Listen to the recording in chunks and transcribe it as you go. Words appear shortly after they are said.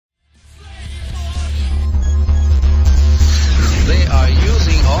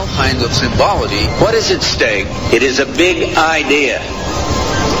kind of symbology. What is at stake? It is a big idea,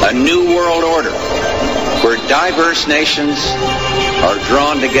 a new world order, where diverse nations are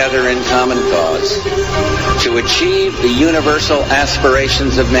drawn together in common cause to achieve the universal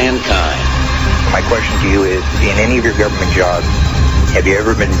aspirations of mankind. My question to you is, in any of your government jobs, have you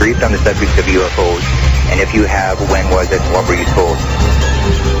ever been briefed on the subject of UFOs? And if you have, when was it? What were you told?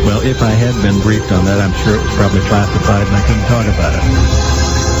 Well, if I had been briefed on that, I'm sure it was probably classified and I couldn't talk about it.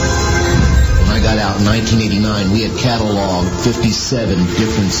 When I got out in 1989, we had cataloged 57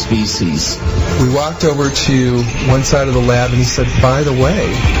 different species. We walked over to one side of the lab and he said, by the way,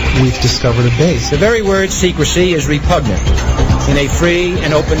 we've discovered a base. The very word secrecy is repugnant in a free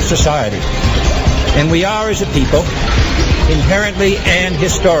and open society. And we are, as a people, inherently and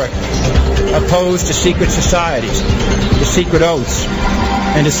historically opposed to secret societies, to secret oaths,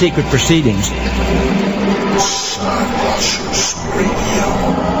 and to secret proceedings. Skywatchers Radio.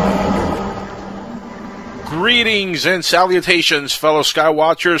 Greetings and salutations, fellow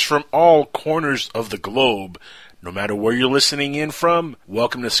Skywatchers from all corners of the globe. No matter where you're listening in from,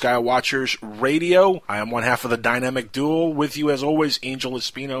 welcome to Skywatchers Radio. I am one half of the dynamic duo. With you, as always, Angel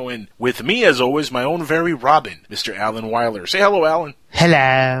Espino, and with me, as always, my own very Robin, Mr. Alan Weiler. Say hello, Alan.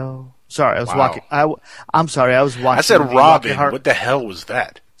 Hello. Sorry, I was walking. I'm sorry, I was watching. I said Robin. What the hell was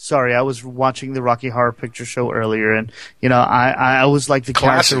that? Sorry, I was watching the Rocky Horror Picture Show earlier, and I was like the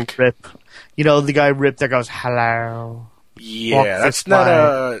Classic. character Rip. You know, the guy Rip that goes hello. Yeah, that's not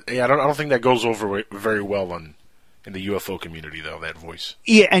a. Yeah, I don't think that goes over very well in the UFO community, though, that voice.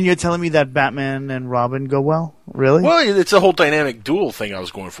 Yeah, and you're telling me that Batman and Robin go well? Really? Well, it's a whole dynamic duel thing I was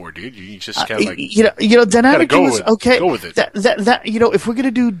going for, dude. You just kind of like... You know, dynamic duel is okay. Go with it. That you know, if we're going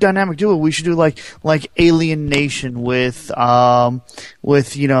to do dynamic duel, we should do like Alien Nation with what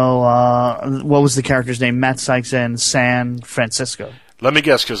was the character's name? Matt Sykes and San Francisco. Let me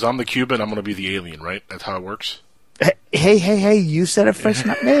guess, because I'm the Cuban, I'm going to be the alien, right? That's how it works? Hey, you said it first,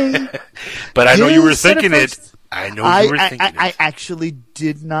 not me. But I know you were thinking it. I know you were thinking it. I actually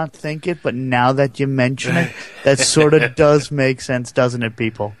did not think it, but now that you mention it, that sort of does make sense, doesn't it,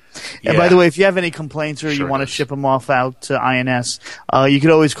 people? Yeah. And by the way, if you have any complaints or you want to ship them off out to INS, you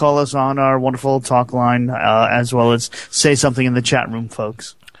could always call us on our wonderful talk line, as well as say something in the chat room,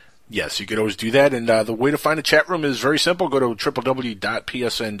 folks. Yes, you could always do that. And the way to find a chat room is very simple. Go to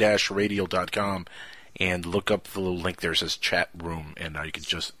www.psn-radio.com and look up the little link there that says chat room, and you can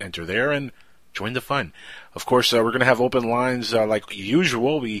just enter there and join the fun. Of course, we're going to have open lines like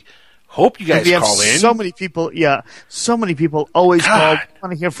usual. We hope you guys call in. So many people always call. We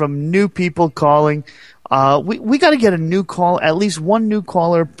want to hear from new people calling. We got to get a new call, at least one new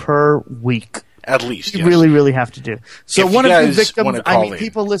caller per week. At least, yes. Really, really have to do. So if one you of you victims,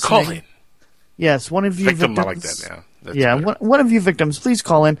 people listening. Call in. Yes, one of you victim, victims. I like that now. That's one of you victims, please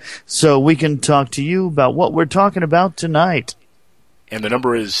call in so we can talk to you about what we're talking about tonight. And the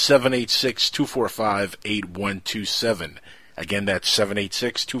number is 786-245-8127. Again, that's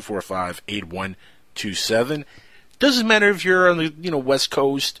 786-245-8127. Doesn't matter if you're on the West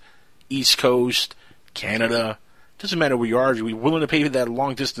Coast, East Coast, Canada. Doesn't matter where you are. We're willing to pay that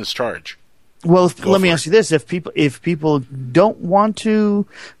long distance charge. Well, let me ask you this: if people don't want to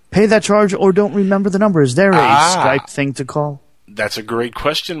pay that charge or don't remember the number, is there a Skype thing to call? That's a great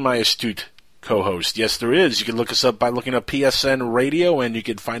question, my astute co-host. Yes, there is. You can look us up by looking up PSN Radio, and you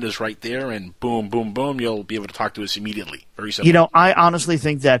can find us right there, and boom, boom, boom, you'll be able to talk to us immediately. Very simple. You know, I honestly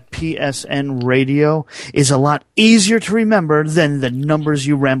think that PSN Radio is a lot easier to remember than the numbers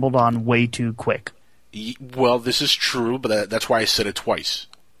you rambled on way too quick. Well, this is true, but that's why I said it twice.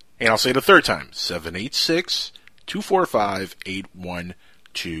 And I'll say it a third time.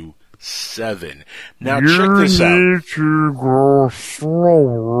 786-245-8127. Now, check this out. You need to go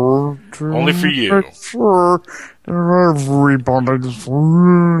slower. Only for you. Everybody's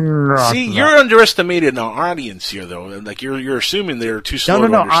See, you're underestimating our audience here, though. Like you're assuming they're too slow to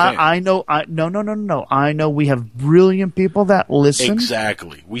understand. I know. I know we have brilliant people that listen.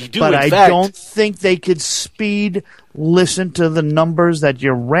 Exactly, we do. But in I fact, don't think they could listen to the numbers that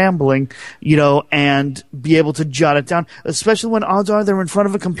you're rambling, and be able to jot it down. Especially when odds are they're in front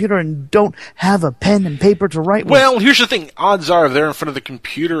of a computer and don't have a pen and paper to write with. Well, here's the thing: odds are they're in front of the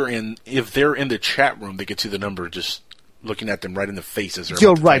computer, and if they're in the chat room, they can see the number just looking at them right in the face as they're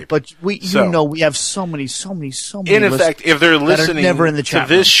You're about to right, type. but we have so many. And in fact, if they're listening never in the to chat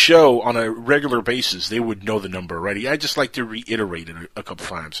this room. show on a regular basis, they would know the number already. I just like to reiterate it a couple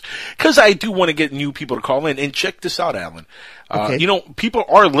times because I do want to get new people to call in. And check this out, Alan. Okay. People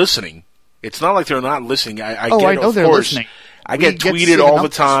are listening. It's not like they're not listening. I know they're listening. I get tweeted all the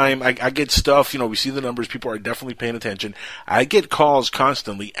time. I get stuff, we see the numbers. People are definitely paying attention. I get calls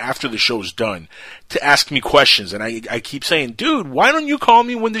constantly after the show's done to ask me questions. And I keep saying, dude, why don't you call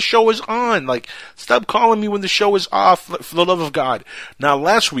me when the show is on? Like, stop calling me when the show is off, for the love of God. Now,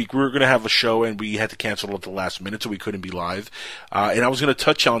 last week we were going to have a show and we had to cancel at the last minute, so we couldn't be live. And I was going to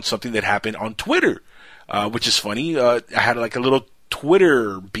touch on something that happened on Twitter, which is funny. I had like a little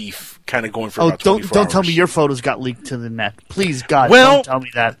Twitter beef kind of going for about 24 hours. Don't tell me your photos got leaked to the net. Please, God, don't tell me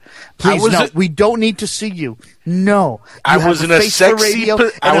that. Please, no. We don't need to see you. No. I was in a sexy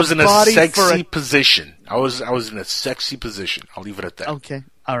position. I was in a sexy position. I'll leave it at that. Okay.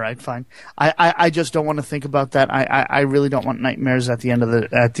 All right, fine. I just don't want to think about that. I really don't want nightmares at the end of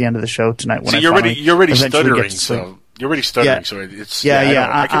the show tonight. When you're already stuttering. So you're already stuttering. Yeah. So it's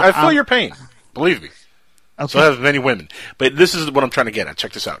I feel your pain. Believe me. Okay. So I have many women. But this is what I'm trying to get at.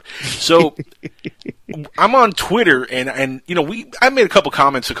 Check this out. So I'm on Twitter, and I made a couple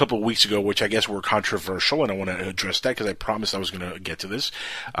comments a couple of weeks ago, which I guess were controversial, and I want to address that because I promised I was going to get to this.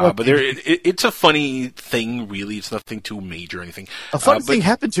 But it's a funny thing, really. It's nothing too major or anything. A funny thing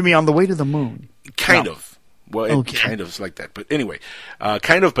happened to me on the way to the moon. Kind of. Well, it kind of is like that. But anyway,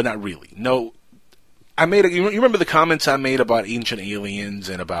 kind of, but not really. No. You remember the comments I made about ancient aliens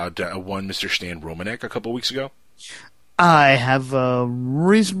and about one Mr. Stan Romanek a couple of weeks ago? I have a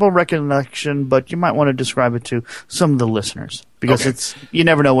reasonable recollection, but you might want to describe it to some of the listeners because you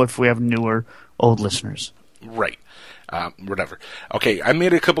never know if we have new or old listeners. Right. Whatever. Okay, I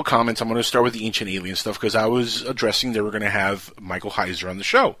made a couple comments. I'm going to start with the ancient alien stuff because I was addressing they were going to have Michael Heiser on the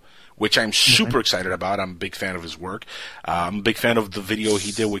show, which I'm super excited about. I'm a big fan of his work. I'm a big fan of the video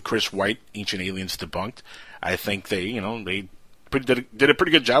he did with Chris White, Ancient Aliens Debunked. I think they did a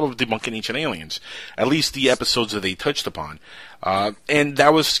pretty good job of debunking ancient aliens, at least the episodes that they touched upon. And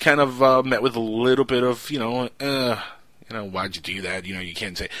that was kind of met with a little bit of, why'd you do that? You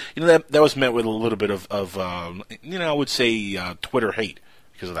can't say, that was met with a little bit of I would say Twitter hate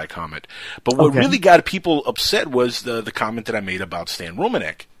because of that comment. But what really got people upset was the comment that I made about Stan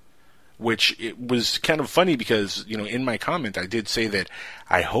Romanek, which it was kind of funny because, in my comment I did say that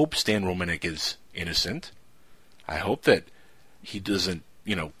I hope Stan Romanek is innocent. I hope that he doesn't,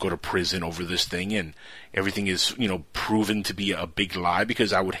 go to prison over this thing and everything is, proven to be a big lie,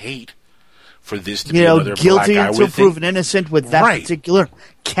 because I would hate for this to be another guilty black guy until proven innocent with that particular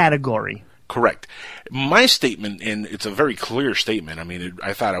category. Correct. My statement, and it's a very clear statement,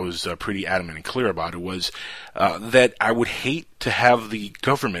 I thought I was pretty adamant and clear about it, was that I would hate to have the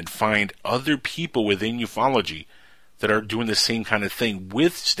government find other people within ufology that are doing the same kind of thing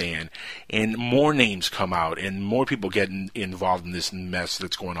with Stan, and more names come out, and more people get involved in this mess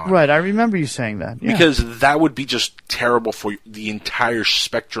that's going on. Right, I remember you saying that. Yeah. Because that would be just terrible for the entire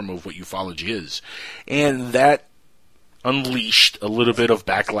spectrum of what ufology is. And that unleashed a little bit of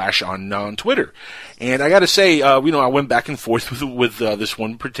backlash on Twitter. And I got to say, I went back and forth with this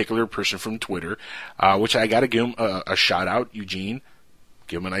one particular person from Twitter, which I got to give him a shout out, Eugene.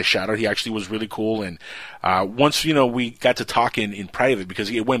 Give him a nice shout out. He actually was really cool. And once we got to talk in private, because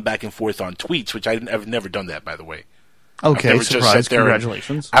it went back and forth on tweets, which I've never done that, by the way. Okay, surprise!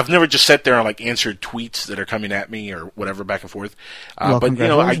 Congratulations. I've never just sat there and answered tweets that are coming at me or whatever back and forth. But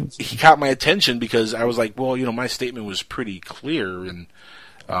he caught my attention because I was like, well, my statement was pretty clear, and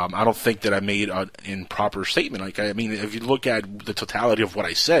I don't think that I made an improper statement. If you look at the totality of what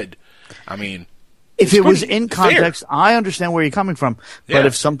I said, if it was in context, fair. I understand where you're coming from. Yeah. But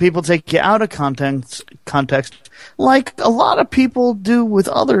if some people take you out of context, like a lot of people do with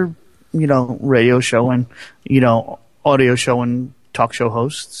other, radio show and, audio show and talk show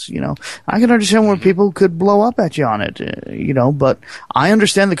hosts, I can understand where people could blow up at you on it, but I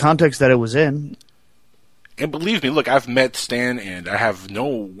understand the context that it was in. And believe me, look, I've met Stan, and I have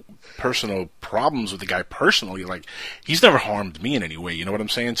no personal problems with the guy personally. He's never harmed me in any way, you know what I'm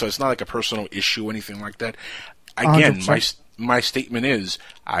saying? So it's not like a personal issue or anything like that. Again, 100%. my statement is,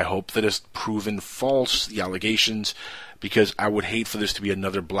 I hope that it's proven false, the allegations, because I would hate for this to be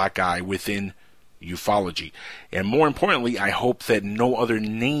another black guy within ufology. And more importantly, I hope that no other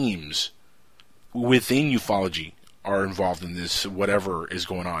names within ufology are involved in this, whatever is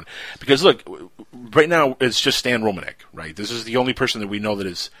going on. Because look, right now it's just Stan Romanek, right? This is the only person that we know that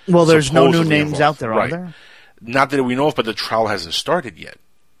is there's no new names involved. Out there, right. Are there? Not that we know of, but the trial hasn't started yet.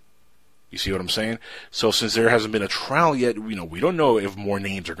 You see what I'm saying? So since there hasn't been a trial yet, we don't know if more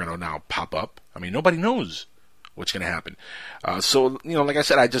names are going to now pop up. Nobody knows what's going to happen. So, like I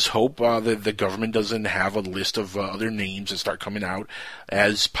said, I just hope that the government doesn't have a list of other names that start coming out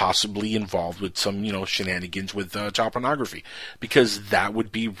as possibly involved with some, shenanigans with child pornography, because that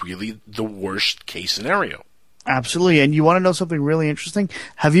would be really the worst case scenario. Absolutely. And you want to know something really interesting?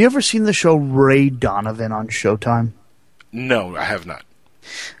 Have you ever seen the show Ray Donovan on Showtime? No, I have not.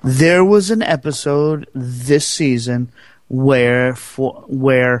 There was an episode this season where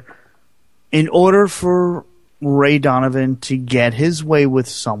in order for Ray Donovan to get his way with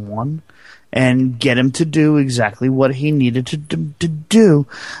someone and get him to do exactly what he needed to do,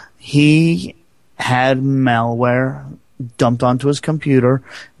 he had malware dumped onto his computer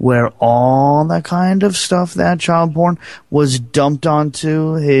where all that kind of stuff, that child porn, was dumped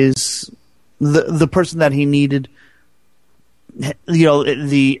onto the person that he needed.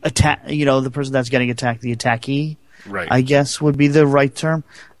 The person that's getting attacked, the attackee, right, I guess would be the right term.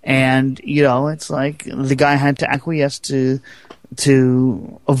 And, it's like the guy had to acquiesce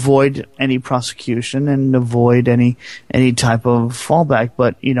to avoid any prosecution and avoid any type of fallback.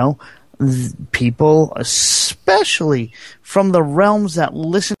 But, people, especially from the realms that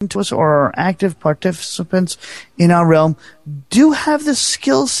listen to us or are active participants in our realm, do have the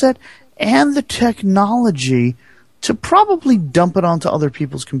skill set and the technology to probably dump it onto other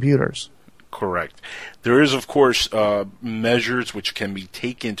people's computers. Correct. There is, of course, measures which can be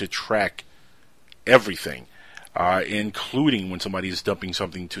taken to track everything, including when somebody is dumping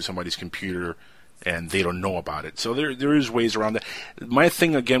something to somebody's computer and they don't know about it. So there is ways around that. My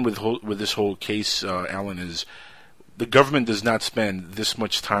thing, again, with this whole case, Alan, is the government does not spend this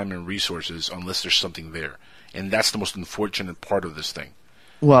much time and resources unless there's something there. And that's the most unfortunate part of this thing.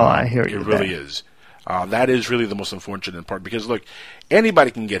 Well, I hear you. It really is. That is really the most unfortunate part because, look,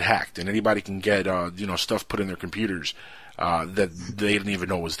 anybody can get hacked and anybody can get stuff put in their computers that they didn't even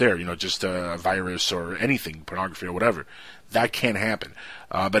know was there. Just a virus or anything, pornography or whatever. That can't happen.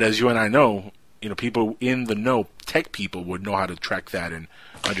 But as you and I know, people in the know, tech people would know how to track that and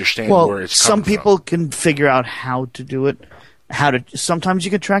understand where it's coming from. Some people can figure out how to do it. Sometimes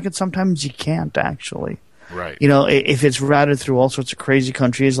you can track it, sometimes you can't actually. Right. If it's routed through all sorts of crazy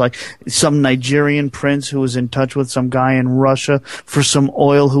countries, like some Nigerian prince who was in touch with some guy in Russia for some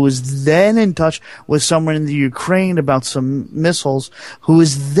oil, who was then in touch with someone in the Ukraine about some missiles, who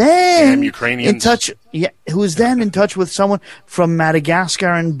is then in touch with someone from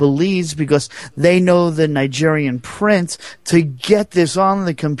Madagascar and Belize because they know the Nigerian prince to get this on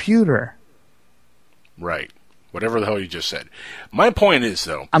the computer. Right. Whatever the hell you just said. My point is,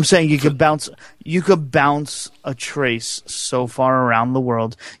 though, I'm saying you could bounce a trace so far around the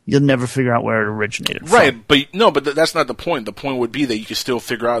world, you'll never figure out where it originated from. Right, but that's not the point. The point would be that you could still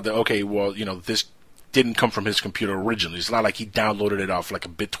figure out that, okay, well, this didn't come from his computer originally. It's not like he downloaded it off like a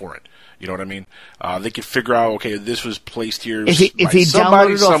BitTorrent. You know what I mean? They could figure out, okay, this was placed here by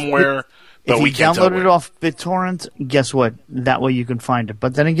somebody somewhere. If you download it off BitTorrent, guess what? That way you can find it.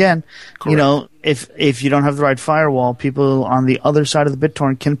 But then again, correct, if you don't have the right firewall, people on the other side of the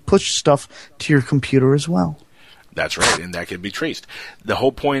BitTorrent can push stuff to your computer as well. That's right, and that can be traced. The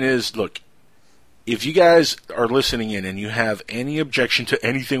whole point is, look, if you guys are listening in and you have any objection to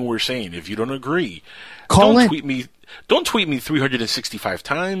anything we're saying, if you don't agree, don't tweet me 365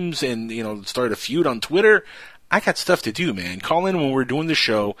 times and start a feud on Twitter. I got stuff to do, man. Call in when we're doing the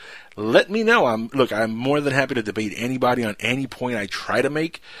show. Let me know. I'm more than happy to debate anybody on any point I try to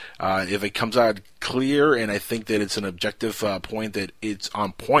make. If it comes out clear and I think that it's an objective point, that it's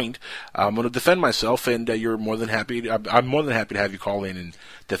on point, I'm going to defend myself, and you're more than happy. I'm more than happy to have you call in and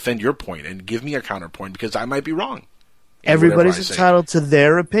defend your point and give me a counterpoint because I might be wrong. Everybody's entitled to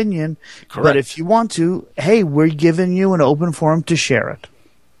their opinion. Correct. But if you want to, hey, we're giving you an open forum to share it.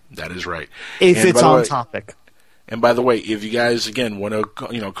 That is right. If it's on topic. And by the way, if you guys, again, want to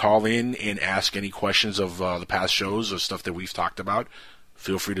call in and ask any questions of the past shows or stuff that we've talked about,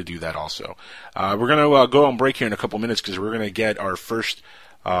 feel free to do that also. We're going to go on break here in a couple minutes because we're going to get our first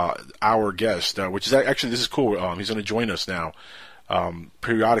hour guest, which is actually, this is cool. He's going to join us now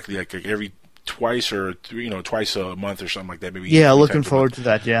periodically, like every twice or twice a month or something like that. Maybe. Yeah, looking forward to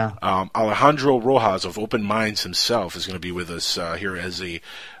that, yeah. Alejandro Rojas of Open Minds himself is going to be with us here as a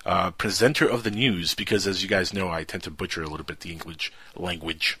presenter of the news because, as you guys know, I tend to butcher a little bit the English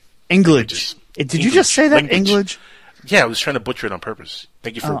language. English. Did you just say that, English? Yeah, I was trying to butcher it on purpose.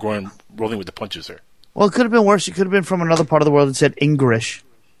 Thank you for rolling with the punches there. Well, it could have been worse. You could have been from another part of the world and said English.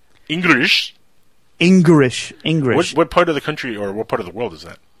 English? English. What part of the country or what part of the world is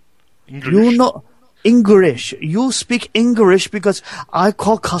that? English. You know English. You speak English because I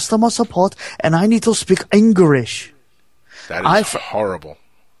call customer support and I need to speak English. That is horrible.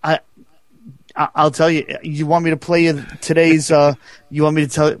 I'll tell you. You want me to play today's? You want me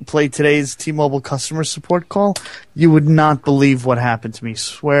to play today's T-Mobile customer support call? You would not believe what happened to me.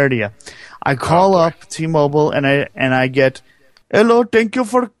 Swear to you. I call up T-Mobile and I get, hello, thank you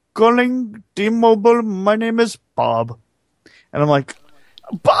for calling T-Mobile. My name is Bob. And I'm like,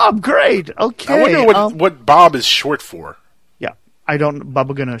 Bob, great. Okay. I wonder what Bob is short for. Yeah.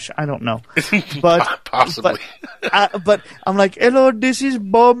 Baba Ganoush. I don't know. But possibly. But I'm like, hello, this is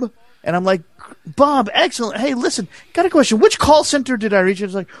Bob. And I'm like, Bob, excellent. Hey, listen, got a question. Which call center did I reach?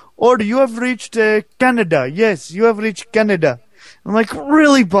 It's like, you have reached Canada. Yes, you have reached Canada. I'm like,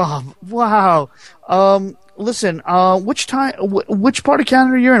 really, Bob? Wow. Listen, which part of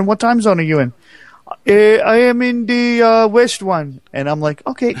Canada are you in? What time zone are you in? I am in the west one. And I'm like,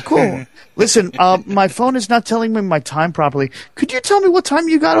 okay, cool. Listen, my phone is not telling me my time properly. Could you tell me what time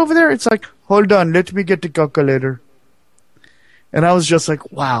you got over there? It's like, hold on, let me get the calculator. And I was just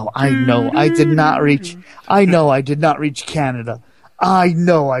like, wow, I know I did not reach Canada. I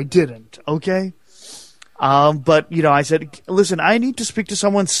know I didn't, okay? But, I said, listen, I need to speak to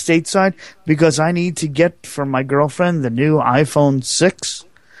someone stateside because I need to get from my girlfriend the new iPhone 6.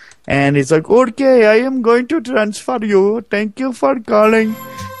 And he's like, okay, I am going to transfer you. Thank you for calling.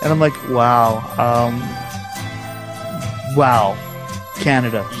 And I'm like, wow,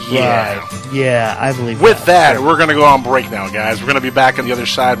 Canada. Yeah. Right. Yeah, I believe With that, we're going to go on break now, guys. We're going to be back on the other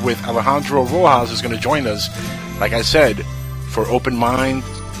side with Alejandro Rojas, who's going to join us, like I said, for Open Mind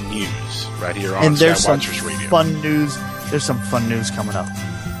News right here on Skywatchers Radio. Fun news. There's some fun news coming up.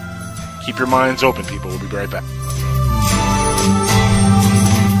 Keep your minds open, people. We'll be right back.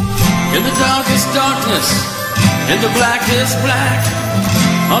 In the darkest darkness, in the blackest black,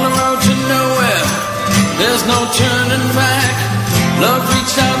 on the road to nowhere, there's no turning back. Love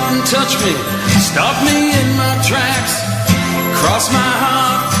reached out and touched me, stopped me in my tracks, crossed my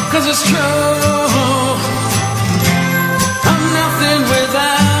heart, 'cause it's true. I'm nothing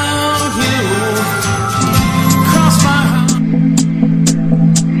without you. Cross my heart.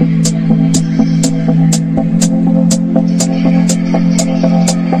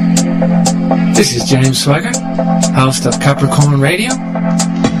 This is James Swagger, host of Capricorn Radio.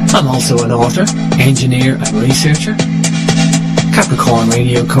 I'm also an author, engineer and researcher. Capricorn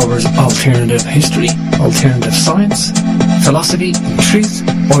Radio covers alternative history, alternative science, philosophy, and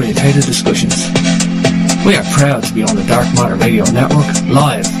truth-orientated discussions. We are proud to be on the Dark Matter Radio Network,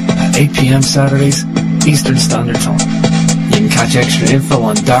 live at 8 p.m. Saturdays, Eastern Standard Time. You can catch extra info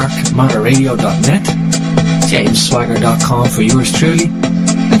on darkmatterradio.net, jamesswagger.com for yours truly,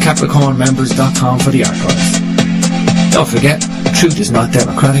 and capricornmembers.com for the archives. Don't forget, truth is not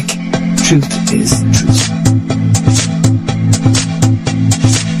democratic, truth is truth.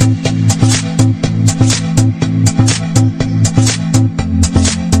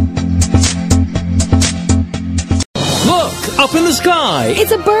 Up in the sky.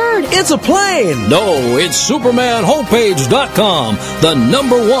 It's a bird. It's a plane. No, it's SupermanHomepage.com, the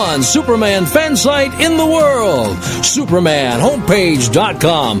 #1 Superman fan site in the world.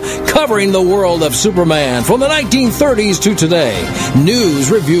 SupermanHomepage.com, covering the world of Superman from the 1930s to today. News,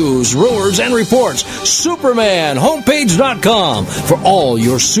 reviews, rumors, and reports. SupermanHomepage.com for all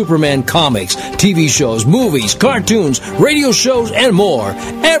your Superman comics, TV shows, movies, cartoons, radio shows, and more.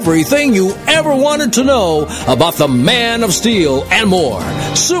 Everything you ever wanted to know about the Man of Steel and more.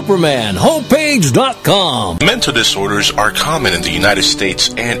 SupermanHomepage.com. Mental disorders are common in the United States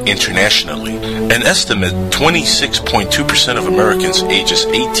and internationally. An estimate 26.2% of Americans ages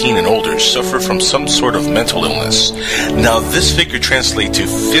 18 and older suffer from some sort of mental illness. Now, this figure translates to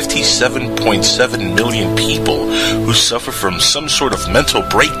 57.7 million people who suffer from some sort of mental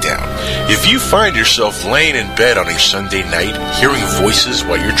breakdown. If you find yourself laying in bed on a Sunday night, hearing voices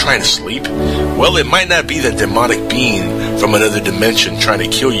while you're trying to sleep, well, it might not be that demonic being from another dimension trying to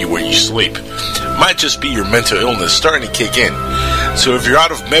kill you where you sleep. Might just be your mental illness starting to kick in. So if you're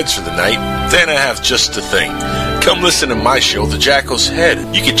out of meds for the night, then I have just the thing. Come listen to my show, The Jackal's Head.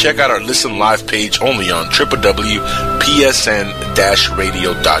 You can check out our Listen Live page only on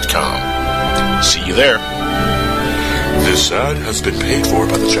www.psn-radio.com. See you there. This ad has been paid for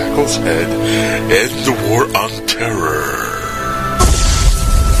by The Jackal's Head and the War on Terror.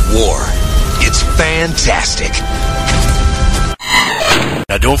 War. It's fantastic.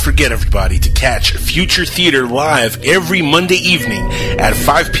 Now don't forget, everybody, to catch Future Theater live every Monday evening at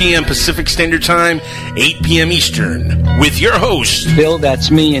 5 p.m. Pacific Standard Time, 8 p.m. Eastern, with your host, Bill,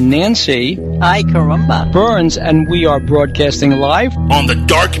 that's me, and Nancy. Hi, Caramba. Burns, and we are broadcasting live on the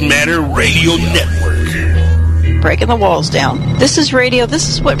Dark Matter Radio Network. Breaking the walls down. This is radio. This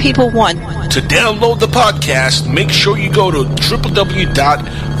is what people want. To download the podcast, make sure you go to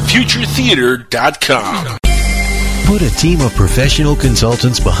www.futuretheater.com. Put a team of professional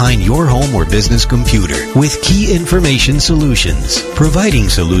consultants behind your home or business computer with Key Information Solutions, providing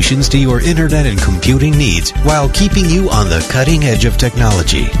solutions to your internet and computing needs while keeping you on the cutting edge of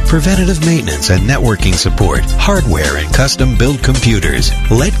technology. Preventative maintenance and networking support, hardware and custom-built computers.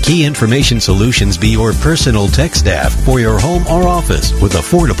 Let Key Information Solutions be your personal tech staff for your home or office with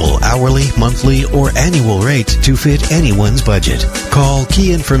affordable hourly, monthly, or annual rates to fit anyone's budget. Call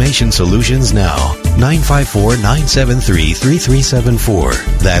Key Information Solutions now.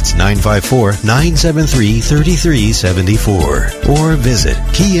 954-973-3374. That's 954-973-3374. Or visit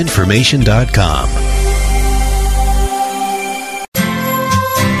keyinformation.com.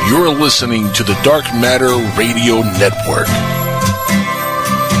 You're listening to the Dark Matter Radio Network.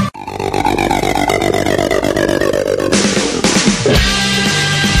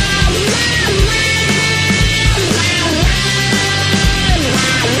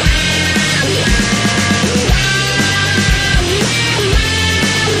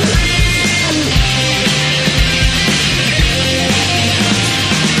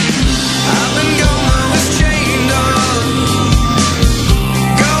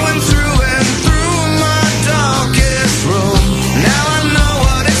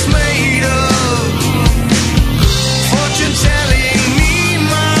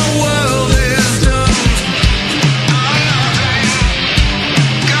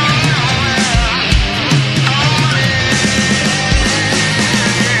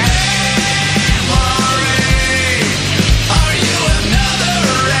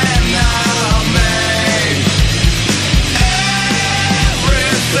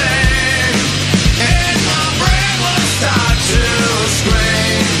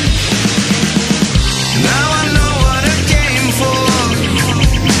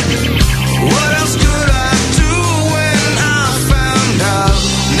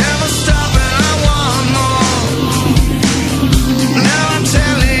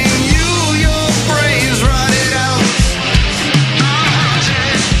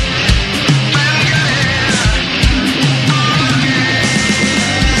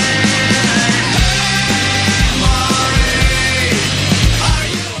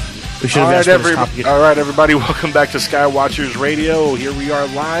 All right, everybody, welcome back to Skywatchers Radio. Here we are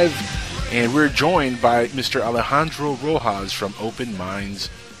live, and we're joined by Mr. Alejandro Rojas from Open Minds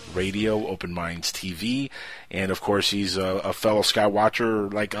Radio, Open Minds TV, and of course he's a fellow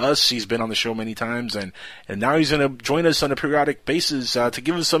Skywatcher like us. He's been on the show many times, and now he's going to join us on a periodic basis to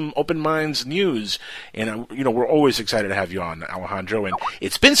give us some Open Minds news. And we're always excited to have you on, Alejandro. And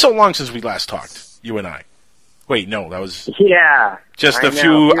it's been so long since we last talked, you and I. Wait, no, that was just a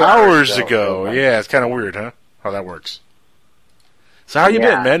few hours ago. Yeah, it's kind of weird, huh? How that works. So how you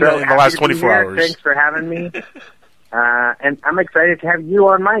been, man, in the last 24 hours? Thanks for having me. And I'm excited to have you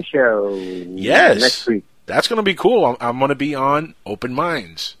on my show. Yes. Next week. That's going to be cool. I'm going to be on Open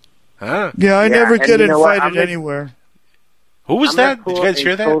Minds. Huh? Yeah, I never get invited anywhere. Who was that? Did you guys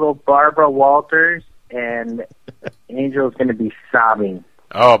hear that? Total Barbara Walters, and Angel's going to be sobbing.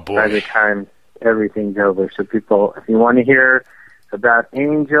 Oh, boy. By the time everything's over. So people, if you want to hear about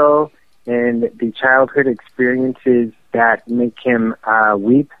Angel and the childhood experiences that make him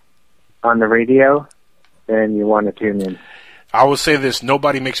weep on the radio, then you want to tune in. I will say this,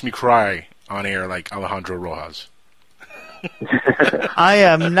 nobody makes me cry on air like Alejandro Rojas. I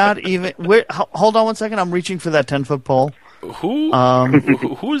am not even... hold on one second, I'm reaching for that 10-foot pole.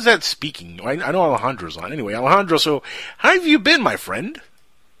 Who is that speaking? I know Alejandro's on. Anyway, Alejandro, so how have you been, my friend?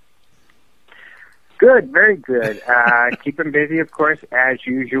 Good, very good. Keeping busy, of course, as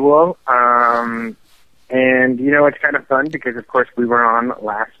usual. And, it's kind of fun because, of course, we were on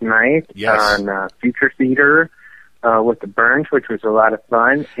last night on Future Theater with the Burns, which was a lot of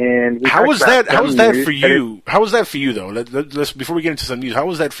fun. And how was that for you? How was that for you, though? Let's before we get into some news, how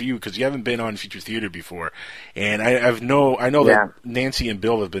was that for you? Because you haven't been on Future Theater before, and I know that Nancy and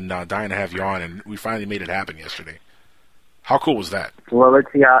Bill have been dying to have you on, and we finally made it happen yesterday. How cool was that? Well,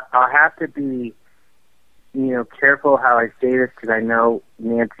 let's see. I'll have to be, careful how I say this because I know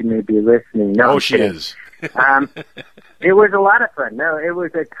Nancy may be listening. No, she is. It was a lot of fun. No, it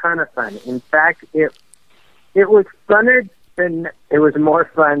was a ton of fun. In fact, it was funner than it was more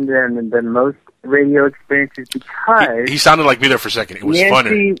fun than most radio experiences because he sounded like me there for a second. It was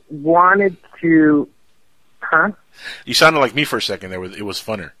funner. Nancy wanted to, huh? You sounded like me for a second there. It was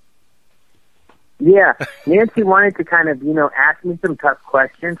funner. Yeah, Nancy wanted to kind of, ask me some tough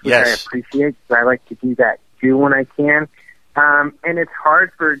questions, which I appreciate, because I like to do that too when I can. And it's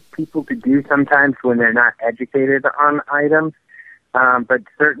hard for people to do sometimes when they're not educated on items. But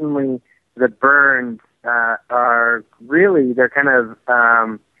certainly the Burns are really, they're kind of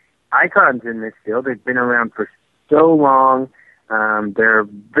icons in this field. They've been around for so long. They're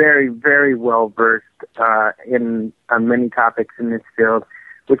very, very well versed on many topics in this field,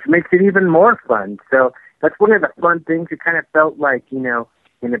 which makes it even more fun. So that's one of the fun things. It kind of felt like, in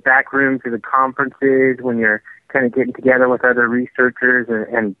the back rooms of the conferences when you're kind of getting together with other researchers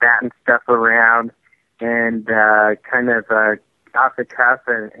and batting stuff around and kind of off the cuff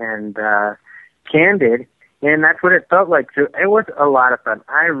and candid. And that's what it felt like. So it was a lot of fun.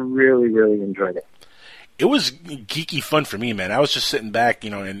 I really, really enjoyed it. It was geeky fun for me, man. I was just sitting back,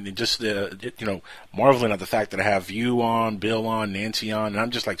 and just, marveling at the fact that I have you on, Bill on, Nancy on, and I'm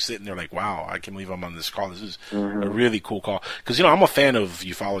just like sitting there like, wow, I can't believe I'm on this call. This is a really cool call. Because, I'm a fan of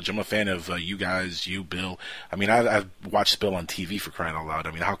ufology. I'm a fan of you guys, you, Bill. I mean, I've watched Bill on TV, for crying out loud.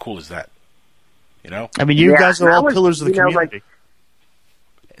 I mean, how cool is that? I mean, you guys are all pillars of the community.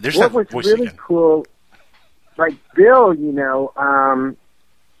 There's what was really cool, like Bill,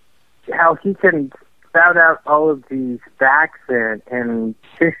 how he can spout out all of these facts and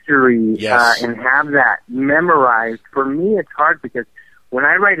history and have that memorized. For me, it's hard because when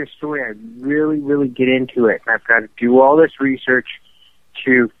I write a story, I really, really get into it. And I've got to do all this research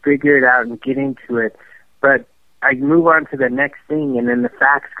to figure it out and get into it. But I move on to the next thing, and then the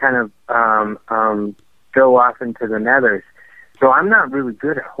facts kind of go off into the nethers. So I'm not really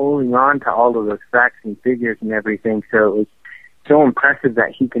good at holding on to all of those facts and figures and everything. So it was so impressive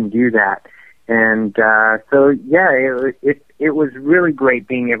that he can do that. And it was really great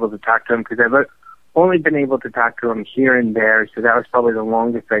being able to talk to him because I've only been able to talk to him here and there, so that was probably the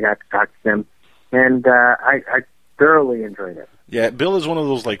longest I got to talk to him. And I thoroughly enjoyed it. Yeah, Bill is one of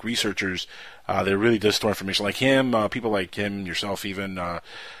those researchers that really does store information. Like him, people like him, yourself even, to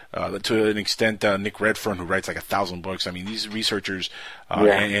an extent, Nick Redfern, who writes 1,000 books. I mean, these researchers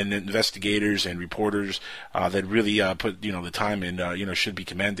and investigators and reporters that really put the time in, should be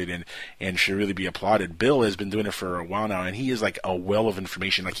commended and should really be applauded. Bill has been doing it for a while now, and he is like a well of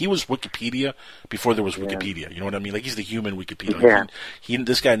information. Like he was Wikipedia before there was Wikipedia. You know what I mean? Like he's the human Wikipedia. Like,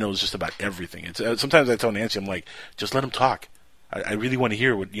 this guy knows just about everything. It's sometimes I tell Nancy, I'm like, just let him talk. I really want to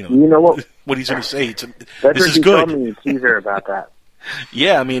hear what what he's going to say. This is good. Told me a teaser about that.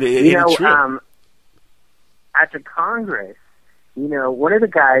 Yeah, I mean, it's true. At the Congress, one of the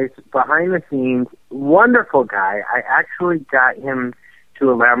guys behind the scenes, wonderful guy. I actually got him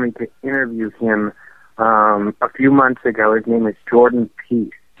to allow me to interview him a few months ago. His name is Jordan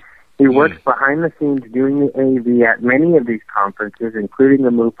Peace. He works behind the scenes doing the AV at many of these conferences, including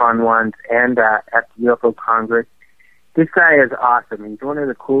the MUFON ones and at the UFO Congress. This guy is awesome. He's one of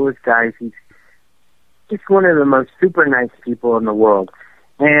the coolest guys. He's just one of the most super nice people in the world.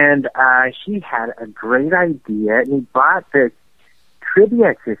 And she had a great idea. And he bought this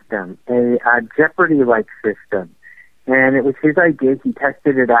trivia system, a Jeopardy-like system. And it was his idea. He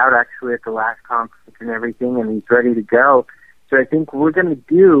tested it out actually at the last conference and everything, and he's ready to go. So I think we're going to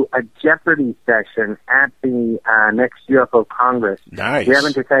do a Jeopardy session at the next UFO Congress. Nice. We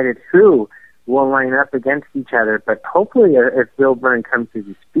haven't decided who will line up against each other, but hopefully if Bill Byrne comes as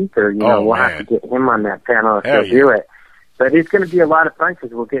a speaker, we'll have to get him on that panel if he'll do it. But it's going to be a lot of fun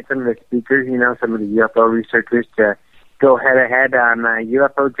because we'll get some of the speakers, some of the UFO researchers to go head-to-head on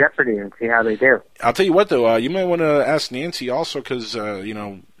UFO Jeopardy and see how they do. I'll tell you what, though, you might want to ask Nancy also because,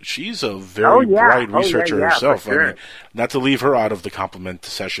 she's a very bright researcher herself. Sure. I mean, not to leave her out of the compliment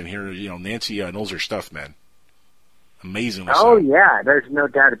session here. Nancy knows her stuff, man. Amazingly so. Oh, yeah, there's no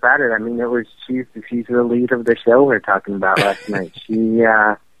doubt about it. I mean, she's the lead of the show we were talking about last night.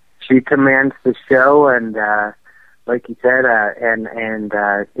 She commands the show, and like you said, and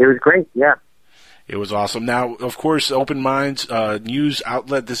it was great, yeah. It was awesome. Now, of course, Open Minds news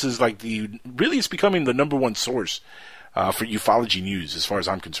outlet, this is it's becoming the number one source for ufology news, as far as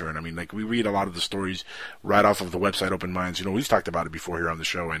I'm concerned. I mean, we read a lot of the stories right off of the website, Open Minds. We've talked about it before here on the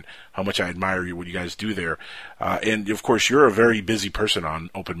show and how much I admire what you guys do there. And, of course, you're a very busy person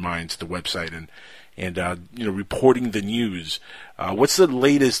on Open Minds, the website, and reporting the news. What's the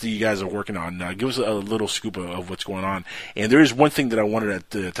latest that you guys are working on? Give us a little scoop of what's going on. And there is one thing that I wanted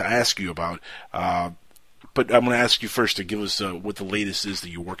to ask you about, but I'm going to ask you first to give us what the latest is that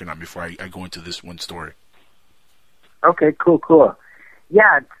you're working on before I go into this one story. Okay, cool.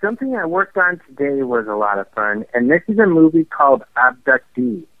 Yeah, something I worked on today was a lot of fun, and this is a movie called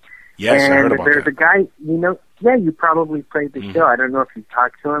Abductee. Yes, and I heard about there's that. a guy, you probably played the show. I don't know if you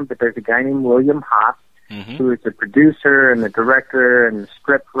talked to him, but there's a guy named William Hoff, who is the producer and the director and the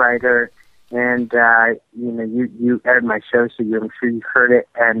script writer, and, you aired my show, so I'm sure you heard it,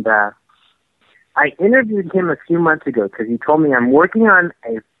 and I interviewed him a few months ago because he told me I'm working on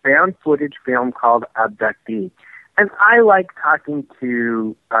a found footage film called Abductee. And I like talking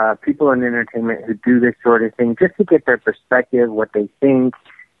to people in entertainment who do this sort of thing just to get their perspective, what they think,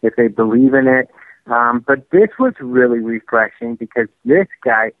 if they believe in it. But this was really refreshing because this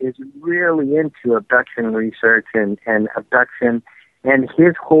guy is really into abduction research and abduction, and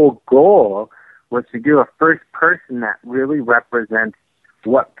his whole goal was to do a first person that really represents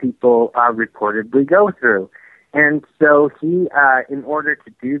what people reportedly go through. And so he, in order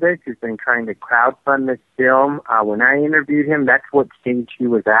to do this, has been trying to crowdfund this film. When I interviewed him, that's what stage he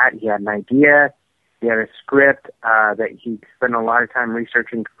was at. He had an idea. He had a script that he spent a lot of time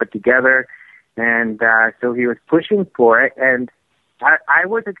researching to put together. And so he was pushing for it. And I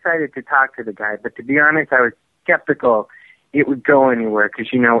was excited to talk to the guy. But to be honest, I was skeptical it would go anywhere because,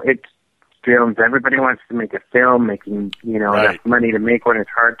 it's films. Everybody wants to make a film, making, enough money to make one is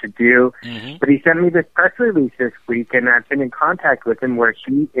hard to do. Mm-hmm. But he sent me this press release this week, and I've been in contact with him where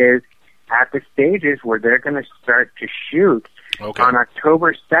he is at the stages where they're going to start to shoot on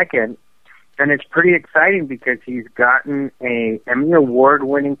October 2nd. And it's pretty exciting because he's gotten a Emmy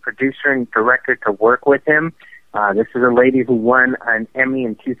Award-winning producer and director to work with him. This is a lady who won an Emmy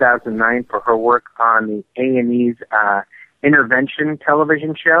in 2009 for her work on the A&E's Intervention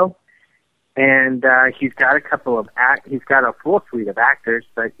television show. And he's got he's got a full suite of actors,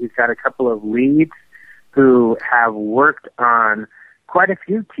 but he's got a couple of leads who have worked on quite a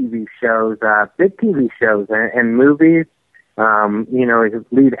few TV shows, big TV shows and movies. His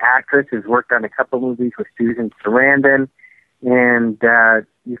lead actress has worked on a couple movies with Susan Sarandon, and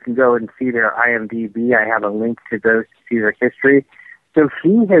you can go and see their IMDb. I have a link to those to see their history. So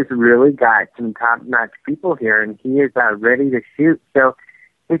he has really got some top-notch people here, and he is ready to shoot. So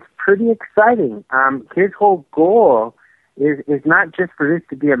it's pretty exciting. His whole goal is not just for this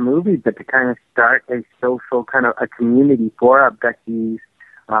to be a movie, but to kind of start a social kind of a community for abductees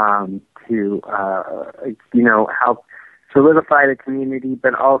to help solidify the community,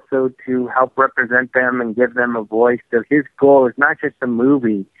 but also to help represent them and give them a voice. So his goal is not just a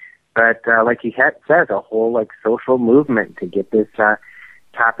movie, but like he says, a whole social movement to get this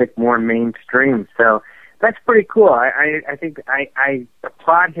topic more mainstream. So that's pretty cool. I think I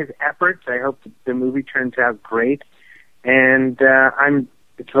applaud his efforts. I hope the movie turns out great, and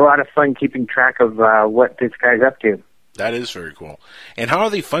it's a lot of fun keeping track of what this guy's up to. That is very cool. And how are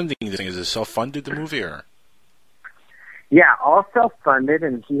they funding this thing? Is it self-funded, the movie, or? Yeah, all self-funded,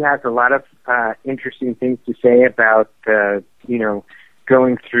 and he has a lot of interesting things to say about,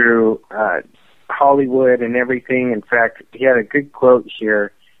 going through Hollywood and everything. In fact, he had a good quote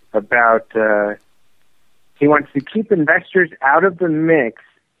here about he wants to keep investors out of the mix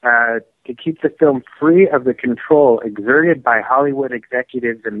to keep the film free of the control exerted by Hollywood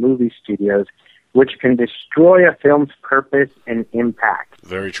executives and movie studios, which can destroy a film's purpose and impact.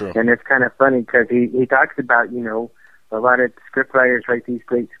 Very true. And it's kind of funny because he talks about, a lot of scriptwriters write these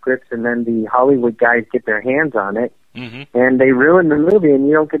great scripts, and then the Hollywood guys get their hands on it, and they ruin the movie, and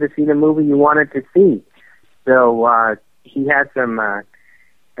you don't get to see the movie you wanted to see. So he had some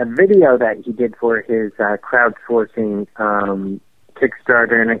a video that he did for his crowdsourcing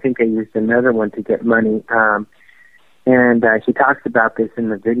Kickstarter, and I think they used another one to get money. And he talks about this in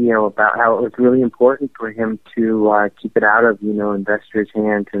the video about how it was really important for him to keep it out of investors'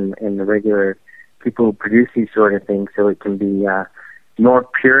 hands and the regular people who produce these sort of things, so it can be more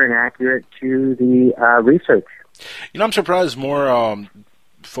pure and accurate to the research. I'm surprised more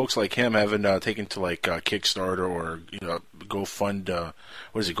folks like him haven't taken to Kickstarter or GoFundMe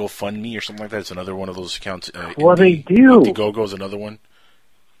or something like that. It's another one of those accounts. Well, they do. Indiegogo is another one.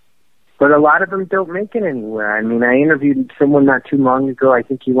 But a lot of them don't make it anywhere. I mean, I interviewed someone not too long ago. I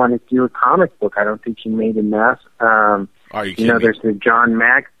think he wanted to do a comic book. I don't think he made enough. Are you kidding me? There's the John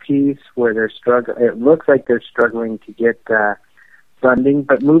Mack piece where they're struggling. It looks like they're struggling to get funding,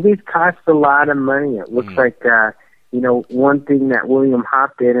 but movies cost a lot of money. It looks like, one thing that William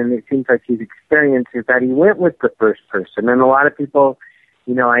Hopp did, and it seems like he's experienced, is that he went with the first person. And a lot of people,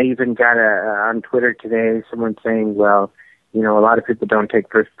 I even got on Twitter today, someone saying, well, a lot of people don't take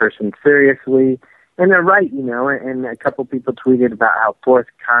first person seriously. And they're right, and a couple people tweeted about how Fourth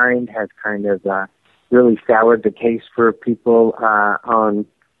Kind has kind of really soured the case for people on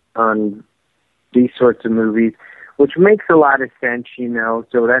these sorts of movies, which makes a lot of sense,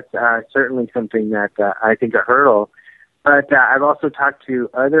 so that's certainly something that I think a hurdle. But I've also talked to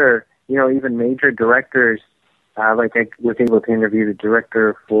other, even major directors, like I was able to interview the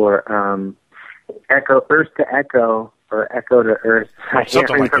director for Earth to Echo, or Echo to Earth. I can't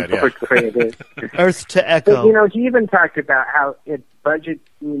remember which way it is. Earth to Echo. But, he even talked about how it budget,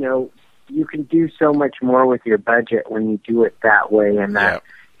 you can do so much more with your budget when you do it that way, and that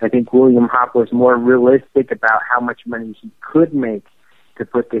I think William Hop was more realistic about how much money he could make to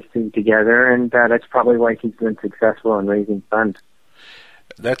put this thing together, and that's probably why he's been successful in raising funds.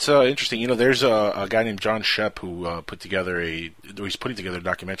 That's interesting. You know, there's a guy named John Shepp who he's putting together a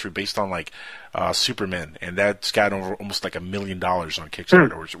documentary based on Superman, and that's got over almost like $1 million on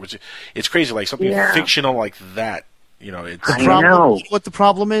Kickstarter, which it's crazy. Like something fictional like that. You know, it's what the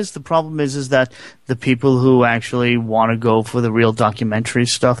problem is. The problem is that the people who actually want to go for the real documentary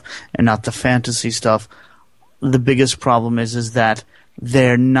stuff and not the fantasy stuff, the biggest problem is that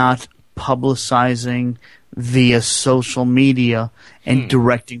they're not publicizing via social media and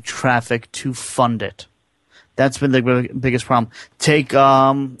directing traffic to fund it. That's been the biggest problem. Take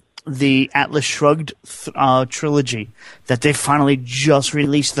the Atlas Shrugged trilogy that they finally just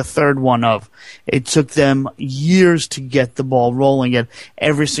released the third one of. It took them years to get the ball rolling, and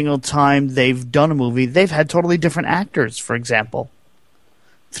every single time they've done a movie, they've had totally different actors, for example,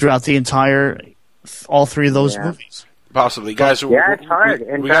 throughout the all three of those movies. Possibly, guys. It's hard,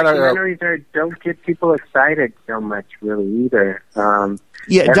 and documentaries don't get people excited so much, really, either.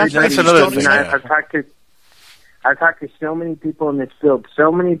 That's another thing. I've talked to so many people in this field.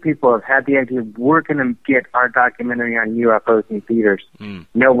 So many people have had the idea of we're going to get our documentary on UFOs in theaters.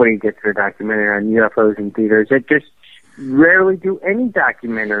 Nobody gets their documentary on UFOs in theaters. It just rarely do any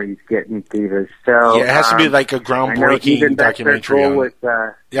documentaries get in theaters. So it has to be like a groundbreaking documentary.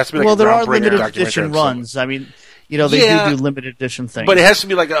 There are limited edition runs. I mean, you know, they do limited edition things. But it has to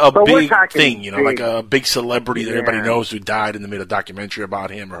be like a big thing, you know, like a big celebrity that everybody knows who died and they made a documentary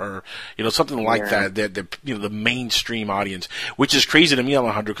about him or her. You know, something like that you know, the mainstream audience, which is crazy to me,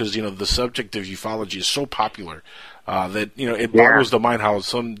 Alejandro, because, you know, the subject of ufology is so popular that, you know, it boggles the mind how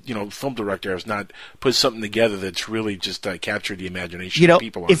some, you know, film director has not put something together that's really just captured the imagination of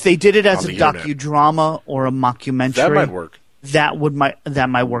people. If they did it as a docudrama or a mockumentary, that might work. That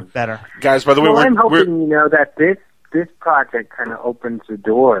might work better, guys. By the way, I'm hoping that this project kind of opens the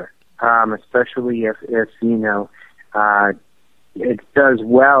door, especially if you know it does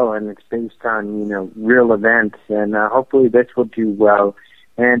well and it's based on real events, and hopefully this will do well.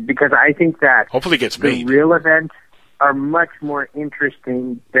 And because I think that hopefully it gets made. The real events are much more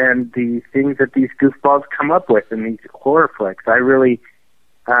interesting than the things that these goofballs come up with in these horror flicks. I really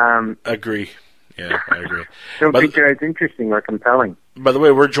agree. Yeah, I agree. Don't think they're as interesting or compelling. By the way,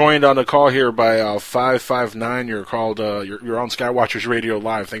 we're joined on the call here by 559. You're on Skywatchers Radio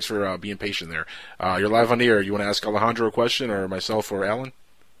Live. Thanks for being patient there. You're live on the air. You want to ask Alejandro a question, or myself, or Alan?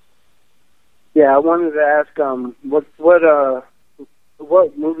 Yeah, I wanted to ask what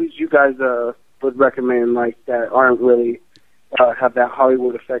movies you guys would recommend, like that aren't really have that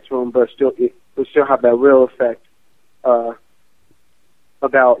Hollywood effect to them, but still have that real effect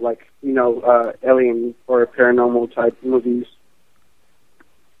about, like, alien or paranormal type movies.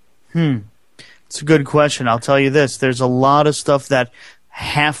 It's a good question. I'll tell you this. There's a lot of stuff that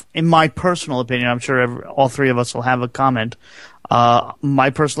in my personal opinion, I'm sure all three of us will have a comment.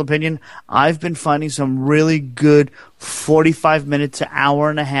 My personal opinion, I've been finding some really good 45-minute to hour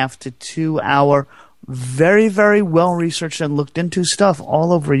and a half to 2 hour, very, very well-researched and looked into stuff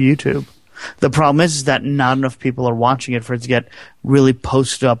all over YouTube. The problem is that not enough people are watching it for it to get really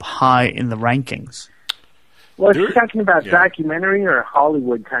posted up high in the rankings. Well, is she talking about documentary or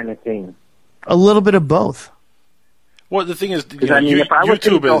Hollywood kind of thing? A little bit of both. Well, the thing is,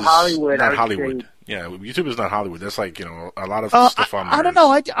 YouTube is Hollywood, not Hollywood. Yeah, YouTube is not Hollywood. That's like, a lot of stuff on there. I don't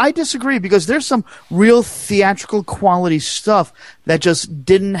know. I disagree, because there's some real theatrical quality stuff that just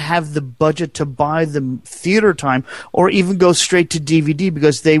didn't have the budget to buy the theater time or even go straight to DVD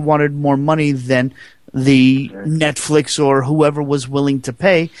because they wanted more money than the Netflix or whoever was willing to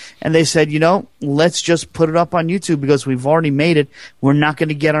pay. And they said, let's just put it up on YouTube because we've already made it. We're not going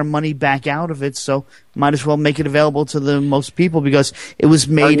to get our money back out of it, so might as well make it available to the most people because it was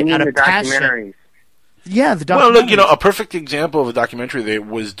made out of passion. Yeah, the documentary. Well, look, a perfect example of a documentary that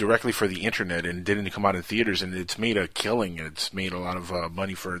was directly for the internet and didn't come out in theaters, and it's made a killing. It's made a lot of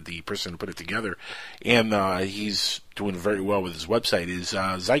money for the person who put it together, and he's doing very well with his website, is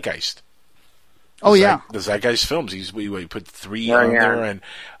Zeitgeist. The Zeitgeist Films. We put 3 on there, and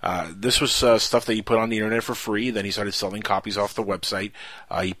this was stuff that he put on the internet for free. Then he started selling copies off the website.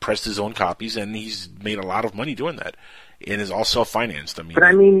 He pressed his own copies, and he's made a lot of money doing that, and is all self-financed.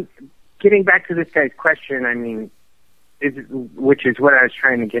 Getting back to this guy's question, which is what I was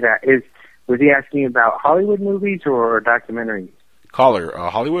trying to get at, was he asking about Hollywood movies or documentaries? Caller,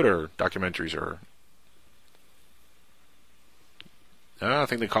 Hollywood or documentaries, or I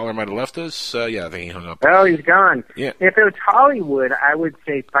think the caller might have left us. Yeah, I think he hung up. Oh, he's gone. Yeah. If it was Hollywood, I would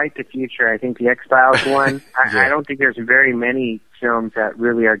say Fight the Future. I think the X-Files one. I don't think there's very many films that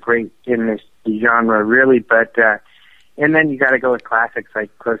really are great in this genre, really. But and then you got to go with classics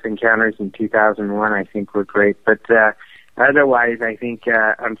like Close Encounters in 2001. I think were great. But otherwise, I think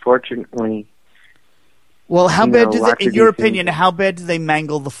unfortunately. Well, how bad in your opinion, how bad do they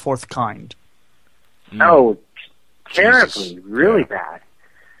mangle The Fourth Kind? Oh, terribly, really bad.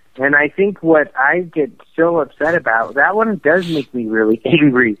 And I think what I get so upset about, that one does make me really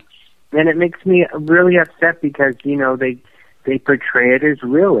angry. And it makes me really upset because, you know, they portray it as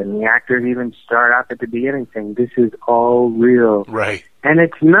real, and the actors even start off at the beginning saying, this is all real. Right. And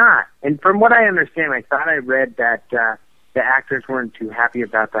it's not. And from what I understand, I thought I read that the actors weren't too happy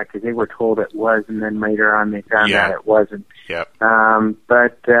about that because they were told it was, and then later on they found out it wasn't. Yep.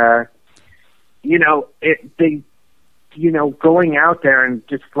 You know, going out there and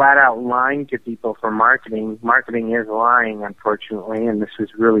just flat out lying to people for marketing. Marketing is lying, unfortunately, and this was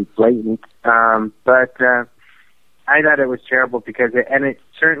really blatant. I thought it was terrible because it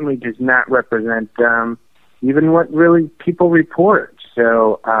certainly does not represent even what really people report.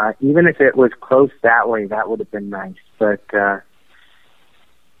 So even if it was close that way, that would have been nice. But I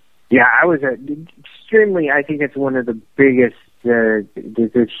was extremely. I think it's one of the biggest. There's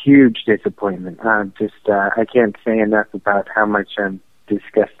a huge disappointment. I can't say enough about how much I'm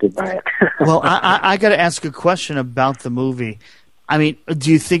disgusted by it. Well, I got to ask a question about the movie. I mean,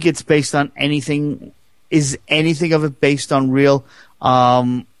 do you think it's based on anything? Is anything of it based on real,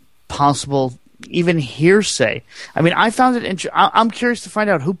 possible, even hearsay? I mean, I found it interesting. I'm curious to find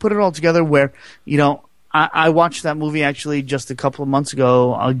out who put it all together. Where, you know, I watched that movie actually just a couple of months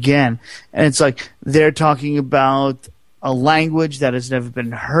ago again, and it's like they're talking about a language that has never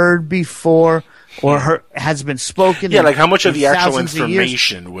been heard before or has been spoken. Yeah, like how much of the actual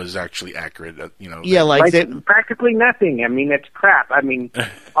information was actually accurate? You know. Yeah, like practically nothing. I mean, it's crap. I mean,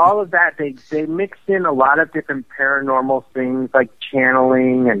 all of that they mixed in a lot of different paranormal things like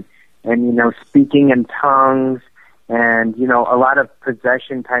channeling and you know, speaking in tongues and you know, a lot of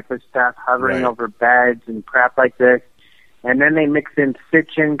possession type of stuff, hovering over beds and crap like this. And then they mixed in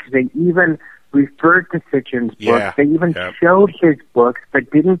Sitchin because they even referred to Sitchin's books. They even showed his books,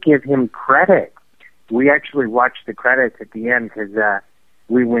 but didn't give him credit. We actually watched the credits at the end because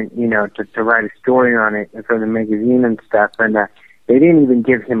we went, you know, to write a story on it for the magazine and stuff, and they didn't even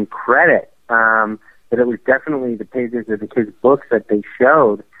give him credit. But it was definitely the pages of his books that they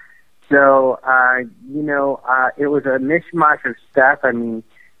showed. So, you know, it was a mishmash of stuff. I mean,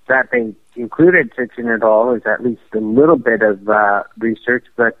 that they included Sitchin at all is at least a little bit of research,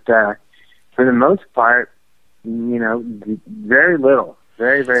 but for the most part, you know, very little,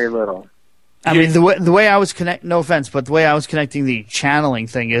 very, very little. I mean, the way I was no offense, but the way I was connecting the channeling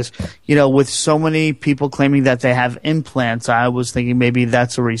thing is, you know, with so many people claiming that they have implants, I was thinking maybe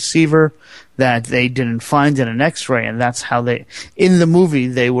that's a receiver that they didn't find in an X-ray, and that's how in the movie,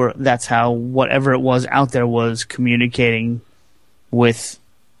 that's how whatever it was out there was communicating with,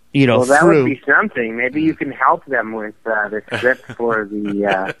 you know, well, that would be something. Maybe you can help them with the script for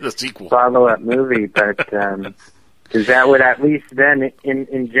the, the sequel follow-up movie, but because that would at least then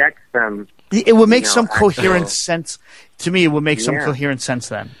inject some. It would make some coherent sense to me. It would make some coherent sense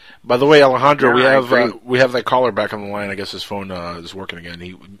then. By the way, Alejandro, we have that caller back on the line. I guess his phone is working again.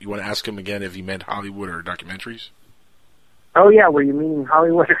 You want to ask him again if he meant Hollywood or documentaries? Oh yeah, were you meaning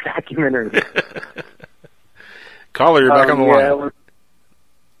Hollywood or documentaries? Caller, you're back on the line.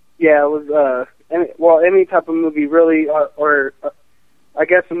 It was any type of movie really, or I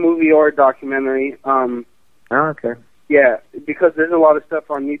guess a movie or a documentary. Okay. Yeah, because there's a lot of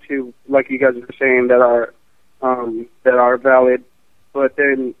stuff on YouTube, like you guys were saying, that are valid, but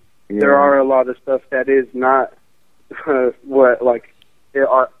then there are a lot of stuff that is not what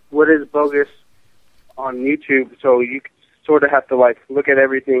is bogus on YouTube. So you sort of have to like look at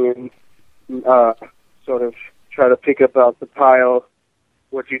everything and sort of try to pick up out the pile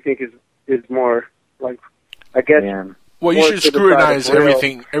what you think is more like, I guess. Yeah. Well, you should scrutinize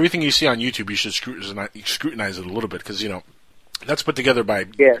everything. Everything you see on YouTube, you should scrutinize it a little bit because, you know, that's put together by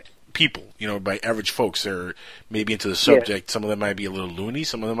people, you know, by average folks. They're maybe into the subject. Yeah. Some of them might be a little loony.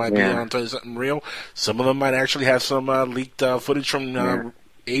 Some of them might be onto something real. Some of them might actually have some leaked footage from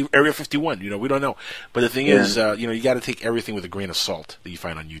Area 51. You know, we don't know. But the thing is, you know, you got to take everything with a grain of salt that you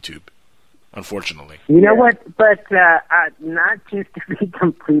find on YouTube. Unfortunately. You know what? But not just to be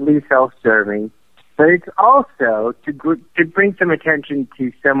completely self-serving. But it's also to bring some attention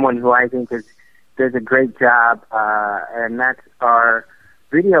to someone who I think does a great job, and that's our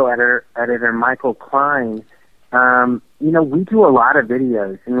video editor Michael Klein. we do a lot of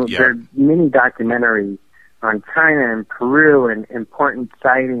videos, and there are many documentaries on China and Peru and important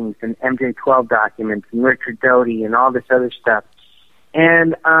sightings and MJ-12 documents and Richard Doty and all this other stuff.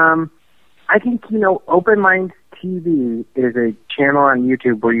 And I think, Open Minds TV is a channel on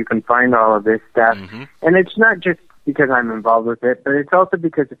YouTube where you can find all of this stuff. Mm-hmm. And it's not just because I'm involved with it, but it's also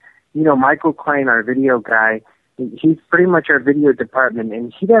because, Michael Klein, our video guy, he's pretty much our video department,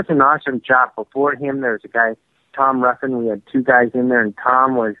 and he does an awesome job. Before him, there was a guy, Tom Ruffin. We had two guys in there, and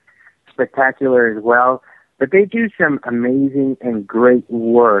Tom was spectacular as well. But they do some amazing and great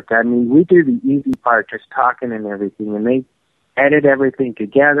work. I mean, we do the easy part, just talking and everything, and they edit everything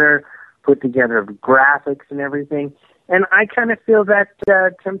together, put together graphics and everything. And I kind of feel that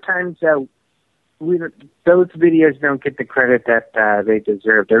sometimes those videos don't get the credit that they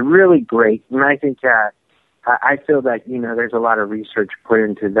deserve. They're really great, and I think I feel that there's a lot of research put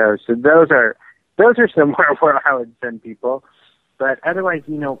into those. So those are somewhere where I would send people. But otherwise,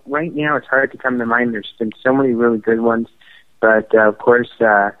 right now it's hard to come to mind. There's been so many really good ones. But, of course,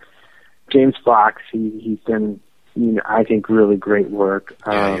 James Fox, he's done, I think, really great work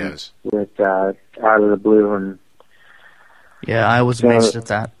he has. With Out of the Blue. And yeah, I was amazed at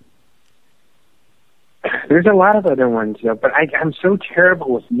that. There's a lot of other ones, but I'm so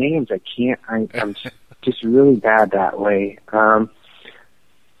terrible with names. I'm just really bad that way.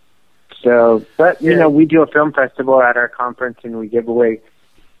 We do a film festival at our conference, and we give away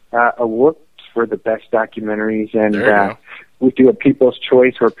awards for the best documentaries, and we do a People's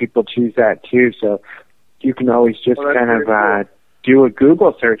Choice where people choose that too. So you can always just do a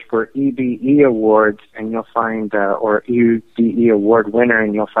Google search for EBE Awards, and you'll find, or EBE Award winner,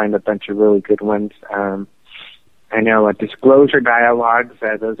 and you'll find a bunch of really good ones. I know Disclosure Dialogues,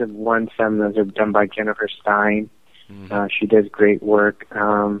 those have won some. Those are done by Jennifer Stein. Mm-hmm. She does great work.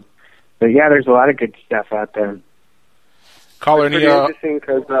 But yeah, there's a lot of good stuff out there. Caller,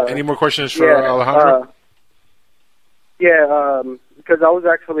 any more questions for Alejandro? Because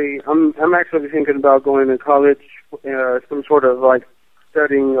I'm actually thinking about going to college, some sort of like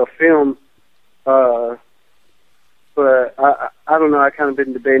studying a film. But I don't know. I kind of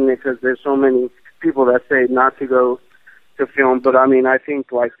been debating it because there's so many people that say not to go to film. But I mean, I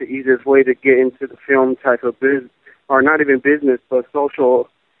think like the easiest way to get into the film type of business, or not even business, but social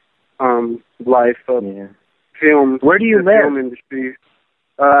life of film. Where do you live? Film industry.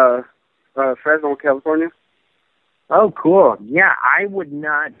 Fresno, California. Oh, cool. Yeah, I would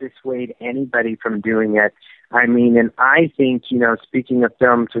not dissuade anybody from doing it. I mean, and I think, speaking of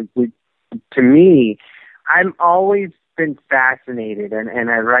film, to me, I'm always been fascinated, and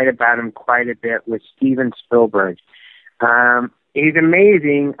I write about him quite a bit, with Steven Spielberg. He's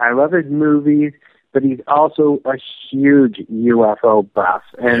amazing. I love his movies. But he's also a huge UFO buff.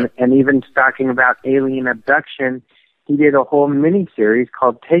 And even talking about alien abduction, he did a whole mini-series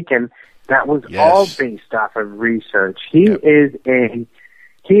called Taken that was all based off of research. He is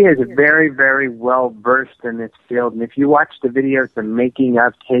very, very well versed in this field. And if you watch the videos, the making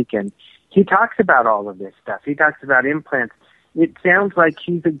of Taken, he talks about all of this stuff. He talks about implants. It sounds like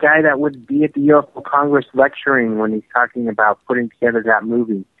he's a guy that would be at the UFO Congress lecturing when he's talking about putting together that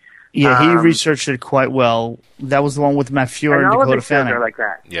movie. Yeah, he researched it quite well. That was the one with Matt Fuhr and Dakota Fanning. Are like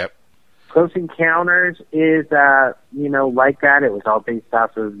that. Yep. Close Encounters is, like that. It was all based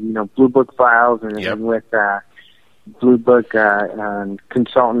off of, Blue Book files and with Blue Book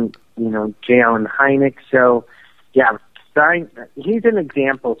consultant, J. Allen Hynek. So, yeah, he's an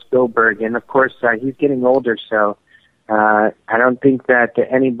example, Spielberg, and of course he's getting older. So I don't think that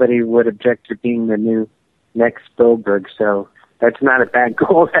anybody would object to being the new next Spielberg. So. That's not a bad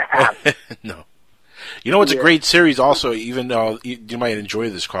goal to have. No. It's a great series also, even though you might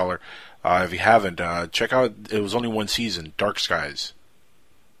enjoy this, caller. If you haven't, check out, it was only one season, Dark Skies.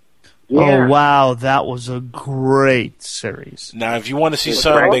 Yeah. Oh, wow, that was a great series. Now, if you want to see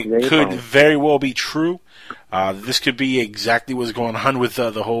something that could very well be true, this could be exactly what's going on with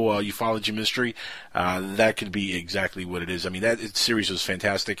the whole ufology mystery. That could be exactly what it is. I mean, that series was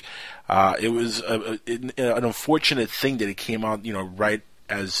fantastic. It was an unfortunate thing that it came out, right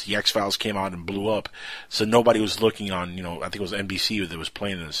as the X-Files came out and blew up. So nobody was looking on, I think it was NBC that was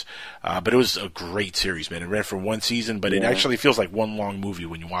playing this. But it was a great series, man. It ran for one season, but it actually feels like one long movie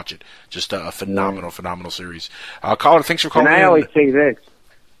when you watch it. Just a phenomenal series. Caller, thanks for calling in. And I always say this.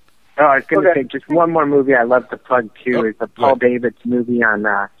 Oh, I was going to say just one more movie I love to plug too is the Paul Davids movie on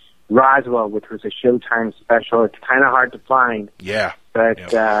Roswell, which was a Showtime special. It's kind of hard to find. Yeah. But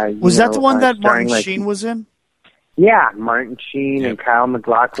was that the one that Martin Sheen was in? Yeah, Martin Sheen and Kyle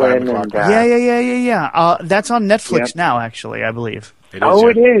MacLachlan. And, that's on Netflix now, actually, I believe. It is,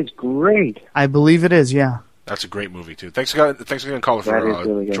 it is. Great. I believe it is, yeah. That's a great movie too. Thanks again, caller, for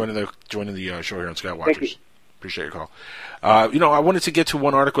really joining the show here on Skywatchers. Appreciate your call. I wanted to get to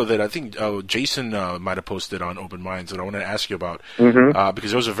one article that I think Jason might have posted on Open Minds that I wanted to ask you about,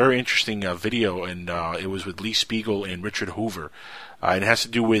 because it was a very interesting video, and it was with Lee Spiegel and Richard Hoover. It has to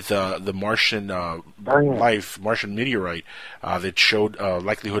do with the Martian Martian meteorite that showed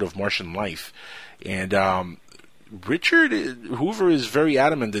likelihood of Martian life. And Richard Hoover is very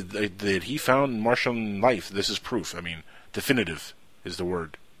adamant that he found Martian life. This is proof. I mean, definitive is the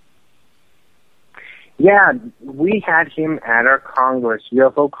word. Yeah, we had him at our Congress,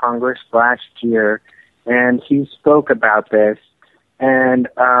 UFO Congress last year, and he spoke about this. And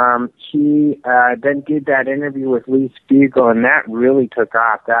he then did that interview with Lee Spiegel, and that really took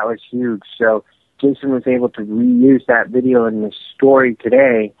off. That was huge. So Jason was able to reuse that video in the story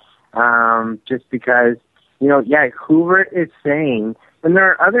today, just because, Hoover is saying, and there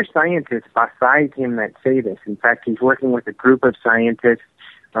are other scientists besides him that say this. In fact, he's working with a group of scientists.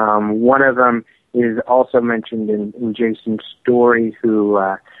 One of them is also mentioned in Jason's story, who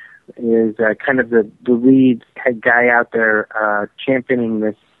is kind of the lead head guy out there championing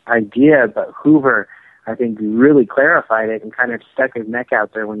this idea. But Hoover, I think, really clarified it and kind of stuck his neck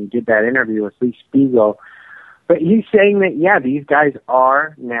out there when he did that interview with Lee Spiegel. But he's saying that, these guys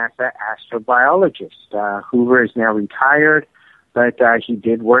are NASA astrobiologists. Hoover is now retired, but he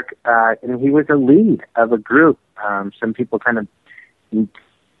did work, and he was a lead of a group. Some people kind of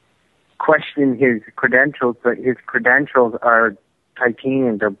question his credentials, but his credentials are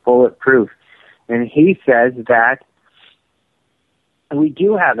titanium, they're bulletproof. And he says that we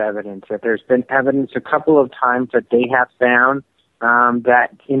do have evidence, that there's been evidence a couple of times that they have found that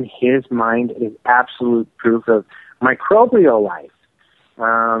in his mind is absolute proof of microbial life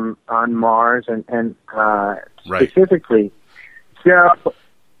on Mars and specifically. So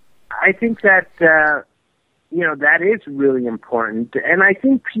I think that that is really important. And I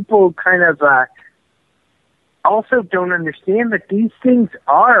think people kind of also don't understand that these things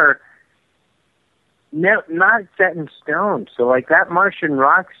are not set in stone. So like that Martian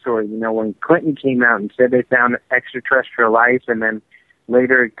rock story, when Clinton came out and said they found extraterrestrial life and then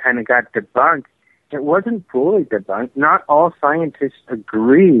later it kind of got debunked, it wasn't fully debunked. Not all scientists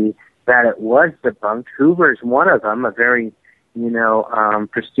agree that it was debunked. Hoover's one of them, a very,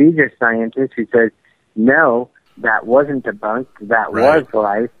 prestigious scientist who says, no, that wasn't debunked. That was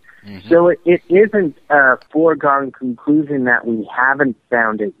life. Mm-hmm. So it isn't a foregone conclusion that we haven't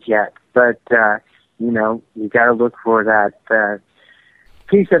found it yet. But, you got to look for that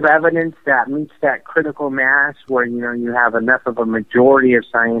piece of evidence that meets that critical mass where, you have enough of a majority of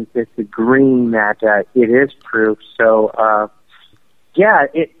scientists agreeing that it is proof. So,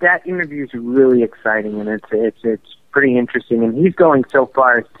 that interview is really exciting, and it's pretty interesting. And he's going so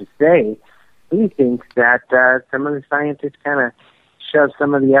far as to say he thinks that some of the scientists kind of shoved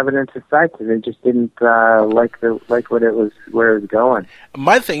some of the evidence aside because they just didn't like where it was going.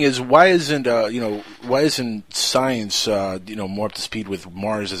 My thing is, why isn't science more up to speed with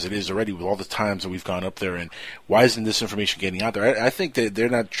Mars as it is already with all the times that we've gone up there, and why isn't this information getting out there? I think that they're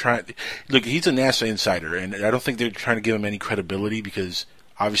not trying. Look, he's a NASA insider, and I don't think they're trying to give him any credibility because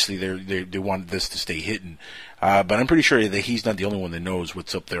obviously they want this to stay hidden. But I'm pretty sure that he's not the only one that knows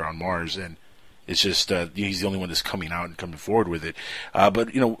what's up there on Mars, and it's just he's the only one that's coming out and coming forward with it.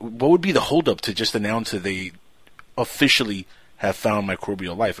 But what would be the holdup to just announce that they officially have found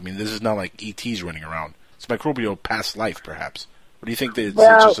microbial life? I mean, this is not like ETs running around. It's microbial past life, perhaps. What do you think that it's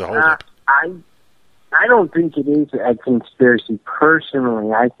just a holdup? I don't think it is a conspiracy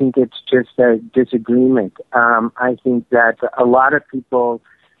personally. I think it's just a disagreement. I think that a lot of people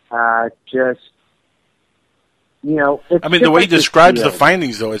just, it's the way he describes the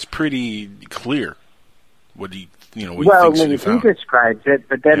findings, though, it's pretty clear. What he describes it,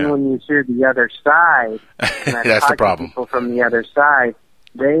 but then when you hear the other side, and I that's talk the problem. To people from the other side,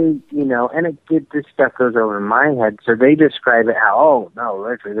 they, and this stuff goes over my head, so they describe it how,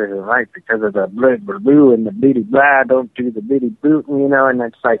 this isn't right because of the blue and the bitty blah, don't do the bitty boot, and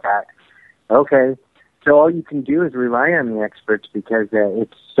it's like that. Okay, so all you can do is rely on the experts because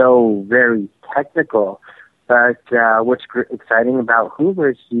it's so very technical. But what's exciting about Hoover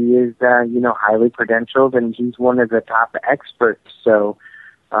is he is, highly credentialed, and he's one of the top experts. So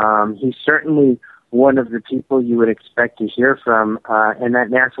he's certainly one of the people you would expect to hear from, and that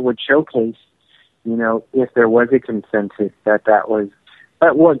NASA would showcase, if there was a consensus that was.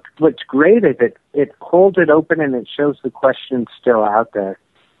 But what's great is it holds it open and it shows the questions still out there.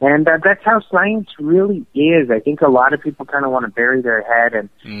 And that's how science really is. I think a lot of people kind of want to bury their head and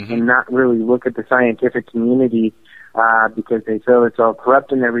not really look at the scientific community because they feel it's all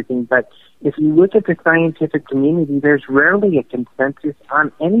corrupt and everything. But if you look at the scientific community, there's rarely a consensus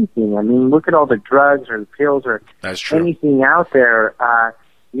on anything. I mean, look at all the drugs or the pills or anything out there.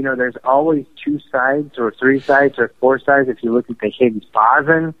 There's always two sides or three sides or four sides. If you look at the Higgs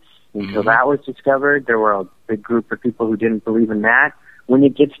boson, until that was discovered, there were a big group of people who didn't believe in that. When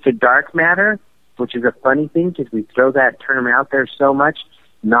it gets to dark matter, which is a funny thing because we throw that term out there so much,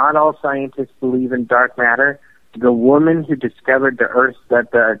 not all scientists believe in dark matter. The woman who discovered the Earth,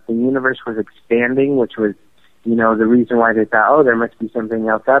 that the universe was expanding, which was, the reason why they thought, oh, there must be something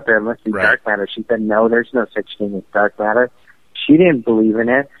else out there. It must be dark matter. She said, no, there's no such thing as dark matter. She didn't believe in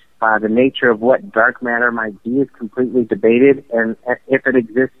it. The nature of what dark matter might be is completely debated, and if it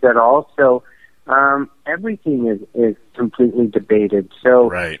exists at all. So everything is completely debated. So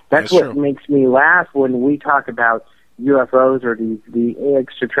that's what makes me laugh when we talk about UFOs or the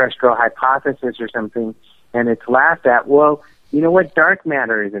extraterrestrial hypothesis or something, and it's laughed at. Well, you know what? Dark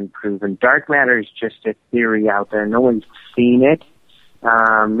matter isn't proven. Dark matter is just a theory out there. No one's seen it.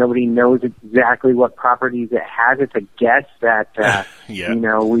 Nobody knows exactly what properties it has. It's a guess that,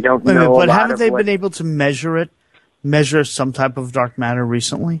 we don't know. But haven't they been able to measure some type of dark matter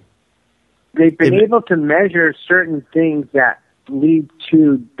recently? They've been able to measure certain things that lead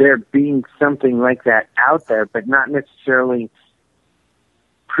to there being something like that out there, but not necessarily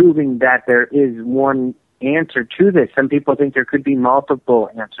proving that there is one answer to this. Some people think there could be multiple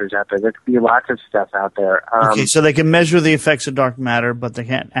answers out there. There could be lots of stuff out there. Okay, so they can measure the effects of dark matter, but they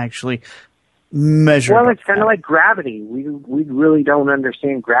can't actually measure. Well, it's kind of like gravity. We really don't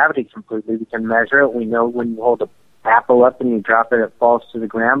understand gravity completely. We can measure it. We know when you hold an apple up and you drop it, it falls to the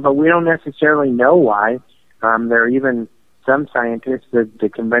ground, but we don't necessarily know why. There are even some scientists, the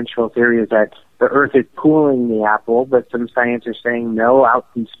conventional theory is that the Earth is pulling the apple, but some scientists are saying no, out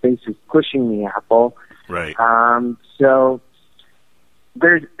in space is pushing the apple. Right. So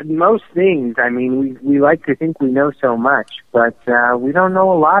there's most things. I mean, we like to think we know so much, but we don't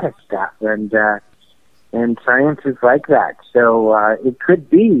know a lot of stuff, and science is like that. So it could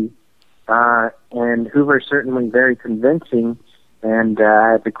be, and Hoover's certainly very convincing. And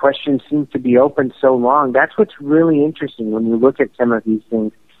the question seems to be open so long. That's what's really interesting when you look at some of these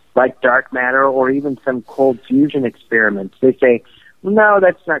things, like dark matter or even some cold fusion experiments. They say, no,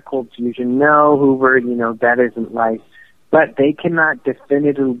 that's not cold fusion. No, Hoover, that isn't life. But they cannot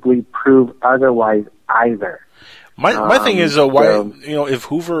definitively prove otherwise either. My thing is, why, if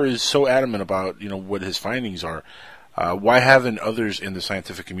Hoover is so adamant about, what his findings are, why haven't others in the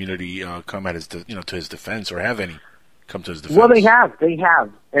scientific community come at his, to his defense, or have any come to his defense? Well, they have.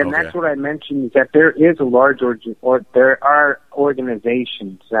 And that's what I mentioned, is that there is a large, there are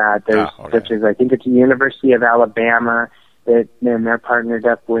organizations, such as, I think it's the University of Alabama, and they're partnered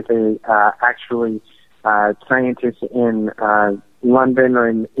up with scientists in London or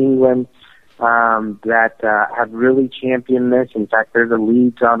in England that have really championed this. In fact, they're the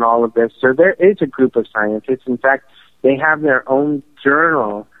leads on all of this. So there is a group of scientists. In fact, they have their own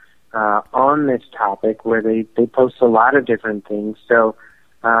journal on this topic where they post a lot of different things. So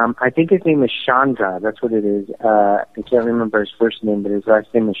I think his name is Chandra. That's what it is. I can't remember his first name, but his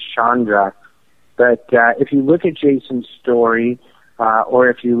last name is Chandra. But if you look at Jason's story, or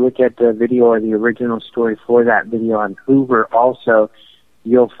if you look at the video or the original story for that video on Hoover also,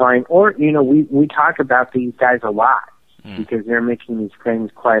 you'll find, or, we talk about these guys a lot because they're making these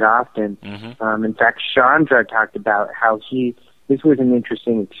claims quite often. In fact, Chandra talked about how this was an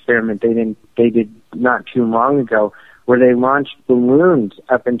interesting experiment they did not too long ago, where they launched balloons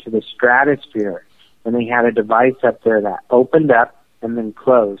up into the stratosphere, and they had a device up there that opened up and then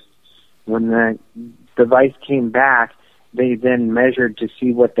closed. When the device came back, they then measured to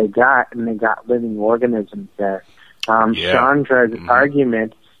see what they got, and they got living organisms there. Chandra's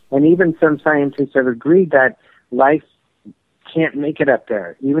argument, and even some scientists have agreed that life can't make it up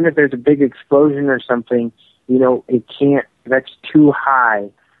there. Even if there's a big explosion or something, it can't, that's too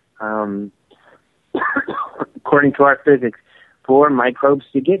high, according to our physics, for microbes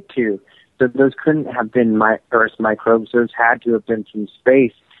to get to. So those couldn't have been Earth's microbes. Those had to have been from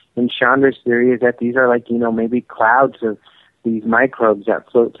space. And Chandra's theory is that these are like, maybe clouds of these microbes that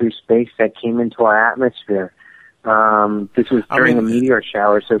float through space that came into our atmosphere. This was during a meteor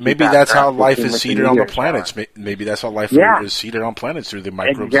shower. So maybe that's how life is seeded on the planets. Maybe that's how life is seeded on planets, through the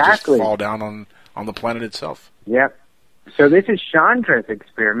microbes that just fall down on the planet itself. Yep. So this is Chandra's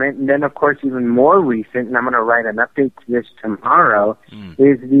experiment. And then, of course, even more recent, and I'm going to write an update to this tomorrow,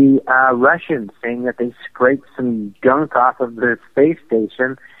 is the Russians saying that they scraped some gunk off of the space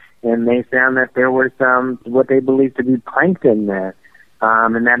station, and they found that there was what they believed to be plankton there,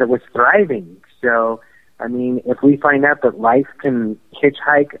 and that it was thriving. So I mean, if we find out that life can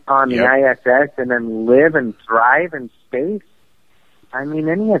hitchhike on the ISS and then live and thrive in space, I mean,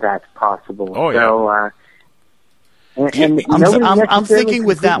 any of that's possible. Oh, yeah. I'm thinking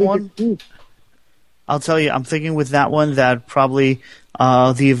with that one. I'll tell you, I'm thinking with that one that probably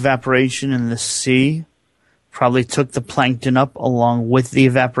the evaporation in the sea probably took the plankton up along with the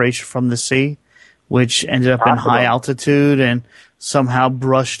evaporation from the sea, which ended up in high altitude and somehow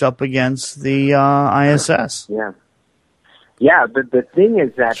brushed up against the ISS. Yeah. Yeah, but the thing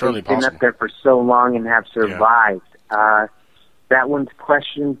is that they've been up there for so long and have survived. That one's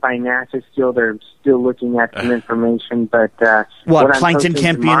questioned by NASA still. They're still looking at some information, but what plankton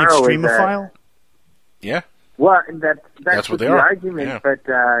can't be an extremophile? Yeah. Well, that's what the they are. argument, but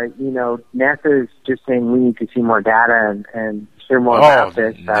NASA is just saying we need to see more data and hear more about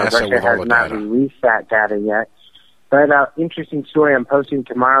this. Russia has not released that data yet. But interesting story I'm posting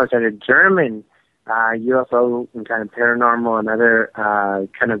tomorrow is that a German UFO and kind of paranormal and other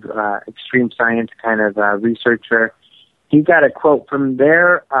kind of extreme science kind of researcher, he got a quote from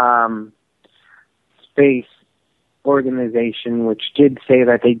their space organization, which did say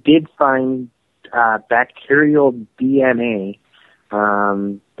that they did find bacterial DNA.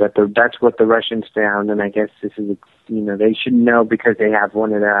 That's what the Russians found, and I guess this is, they should know because they have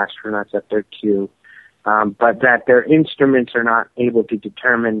one of their astronauts up there too. But that their instruments are not able to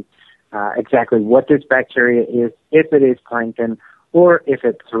determine exactly what this bacteria is, if it is plankton, or if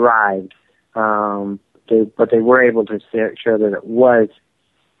it thrived. But they were able to show that it was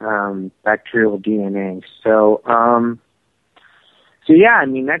bacterial DNA. So yeah, I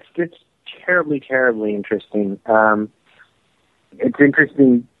mean, that's terribly, terribly interesting. It's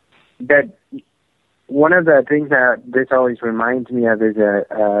interesting that one of the things that this always reminds me of is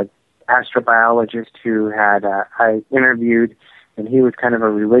a astrobiologist who I interviewed, and he was kind of a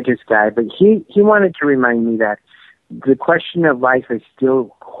religious guy, but he wanted to remind me that the question of life is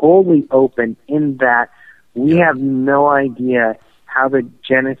still wholly open in that we have no idea how the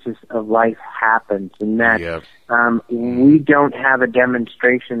genesis of life happens, and that we don't have a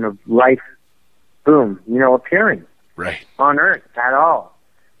demonstration of life, appearing on Earth at all.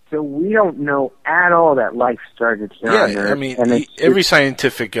 So we don't know at all that life started here on Earth. I mean, every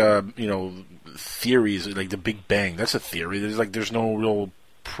scientific, theories, like the Big Bang, that's a theory. There's no real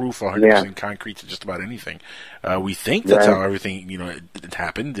proof 100% concrete to just about anything. We think that's how everything, it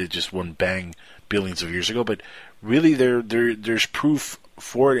happened. It just one bang billions of years ago, but really there's proof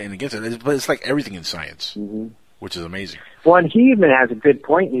for it and against it. But it's like everything in science, which is amazing. Well, and he even has a good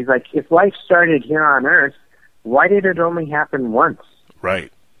point. He's like, if life started here on Earth, why did it only happen once?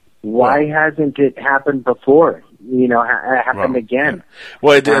 Right. Why hasn't it happened before? Happened again.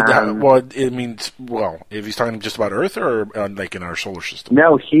 Yeah. Well, if he's talking just about Earth or like in our solar system.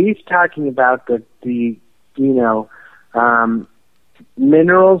 No, he's talking about the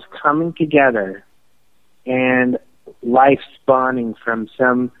minerals coming together and life spawning from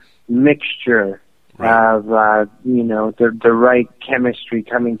some mixture of the right chemistry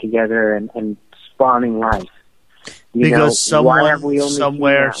coming together and spawning life. Because someone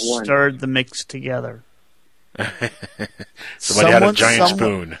somewhere stirred the mix together. Somebody had a giant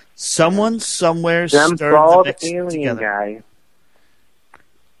spoon. Someone somewhere stirred the mix together. Guy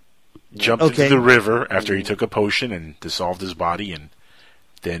jumped into the river after he took a potion and dissolved his body, and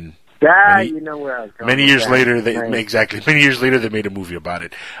then many years later they made a movie about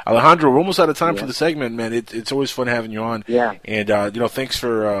it. Alejandro, we're almost out of time for the segment, man. It's always fun having you on. Yeah. And thanks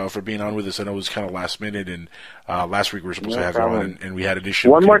for being on with us. I know it was kind of last minute, and last week we were supposed to have you on, and we had an issue.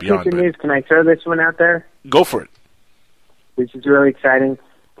 One more piece of news. Can I throw this one out there? Go for it. This is really exciting.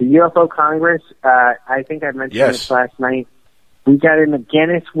 The UFO Congress, I think I mentioned this last night. We got in the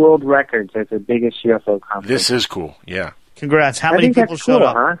Guinness World Records as the biggest UFO conference. This is cool. Yeah. Congrats. How many people showed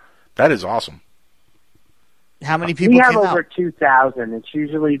up? Huh? That is awesome. How many people came out? We have over 2,000. It's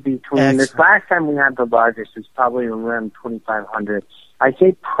usually between... This last time we had the largest, it was probably around 2,500. I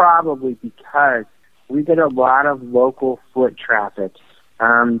say probably because we get a lot of local foot traffic.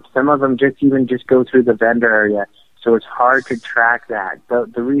 Some of them just go through the vendor area, so it's hard to track that.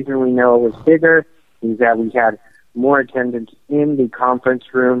 The reason we know it was bigger is that we had more attendance in the conference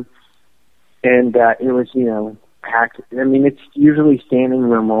room, and it was, packed. I mean, it's usually standing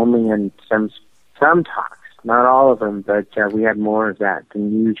room only and some talks, not all of them, but we had more of that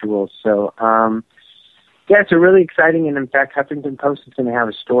than usual. So, it's really exciting, and in fact, Huffington Post is going to have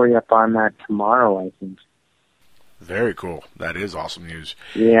a story up on that tomorrow, I think. Very cool. That is awesome news.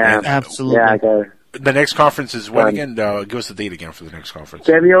 Yeah, absolutely. Yeah, The next conference is when again? Give us the date again for the next conference.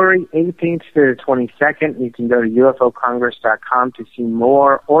 February 18th to the 22nd. You can go to ufocongress.com to see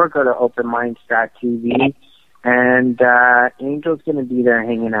more, or go to openminds.tv. And Angel's going to be there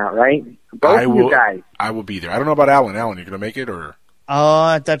hanging out, right? Both of you guys. I will be there. I don't know about Alan. Alan, you going to make it, or?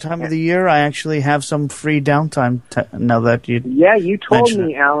 At that time of the year, I actually have some free downtime. Now that you you told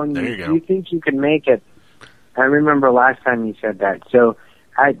me, Alan. There you go. You think you can make it? I remember last time you said that. So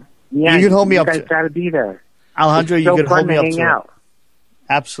you can hold me up. You guys got to be there. Alejandro, you could hold me up to hang out.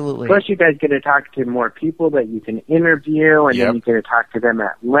 Absolutely. Plus, you guys get to talk to more people that you can interview, and then you get to talk to them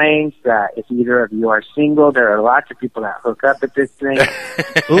at length. If either of you are single, there are lots of people that hook up at this thing.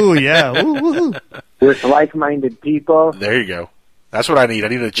 Ooh, yeah. Ooh. With like-minded people. There you go. That's what I need. I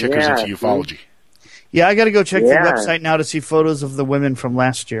need a Chickers into ufology. Yeah, I got to go check the website now to see photos of the women from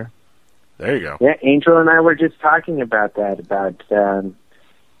last year. There you go. Yeah, Angel and I were just talking about that.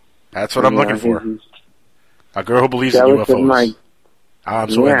 That's what I'm looking for. A girl who believes in UFOs.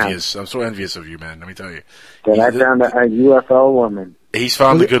 I'm so envious. I'm so envious of you, man. Let me tell you. That I found a UFO woman. He's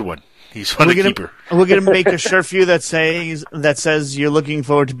found a good one. He's found a keeper. We're going to make a shirt for you that says you're looking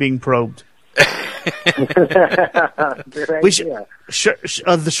forward to being probed. The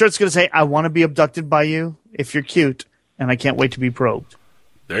shirt's going to say, I want to be abducted by you if you're cute, and I can't wait to be probed.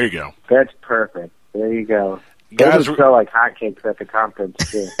 There you go. That's perfect. There you go. Guys, those sell like hotcakes at the conference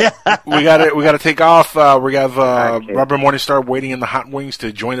too. we got to take off. We have Robert Morningstar waiting in the hot wings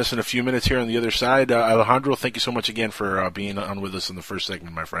to join us in a few minutes here on the other side. Alejandro, thank you so much again for being on with us in the first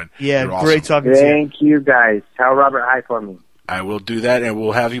segment, my friend. Yeah, You're great awesome. talking to you. Thank you, guys. Tell Robert hi for me. I will do that, and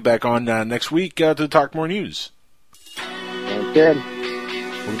we'll have you back on next week to talk more news. Sounds good.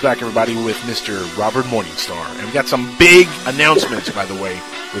 We'll be back, everybody, with Mr. Robert Morningstar. And we got some big announcements, by the way,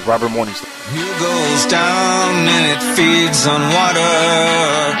 with Robert Morningstar. Hill goes down and it feeds on water.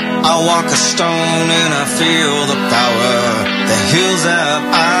 I walk a stone and I feel the power. The hills have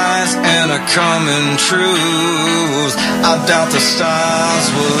eyes and are coming true. I doubt the stars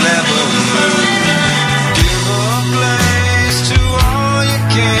will ever move. Give a place to all you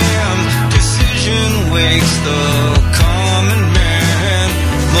can. Decision wakes the common man.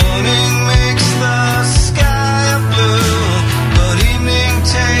 Morning makes the sky blue, but evening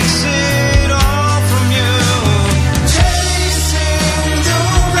takes it all from you. Chasing the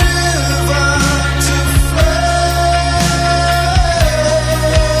river to flame.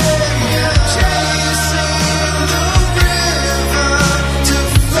 Chasing the river to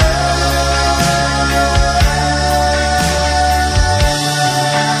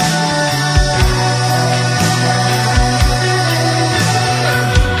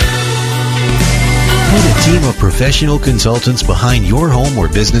Put a team of professional consultants behind your home or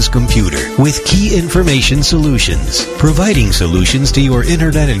business computer with Key Information Solutions, providing solutions to your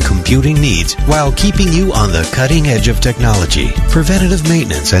internet and computing needs while keeping you on the cutting edge of technology. Preventative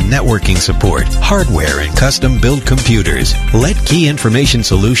maintenance and networking support, hardware and custom-built computers. Let Key Information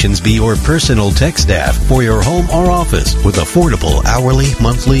Solutions be your personal tech staff for your home or office with affordable hourly,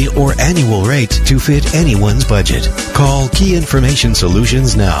 monthly, or annual rates to fit anyone's budget. Call Key Information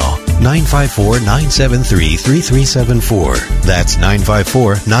Solutions now. 954-973-3374. That's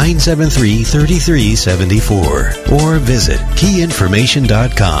 954-973-3374. Or visit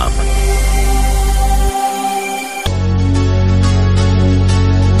keyinformation.com.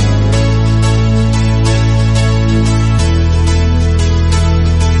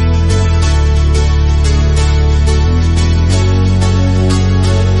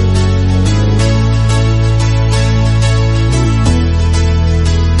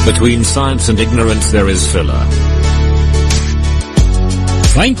 Between science and ignorance, there is filler.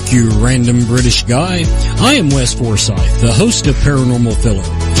 Thank you, random British guy. I am Wes Forsyth, the host of Paranormal Filler.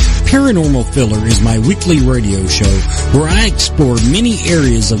 Paranormal Filler is my weekly radio show where I explore many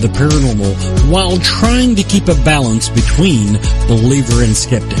areas of the paranormal while trying to keep a balance between believer and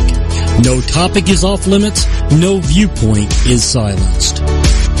skeptic. No topic is off limits, no viewpoint is silenced.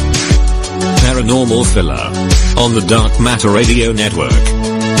 Paranormal Filler on the Dark Matter Radio Network.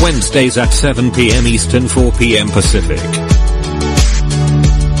 Wednesdays at 7 p.m. Eastern, 4 p.m. Pacific.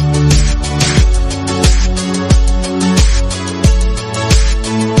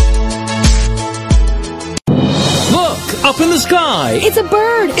 Look! Up in the sky! sky. It's a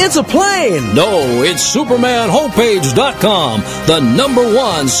bird. It's a plane. No, it's SupermanHomepage.com, the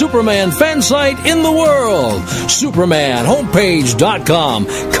 #1 Superman fan site in the world. SupermanHomepage.com,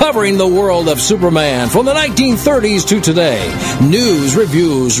 covering the world of Superman from the 1930s to today. News,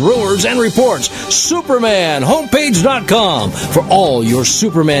 reviews, rumors, and reports. SupermanHomepage.com for all your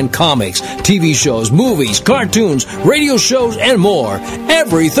Superman comics, TV shows, movies, cartoons, radio shows, and more.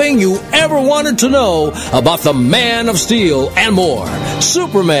 Everything you ever wanted to know about the Man of Steel and more.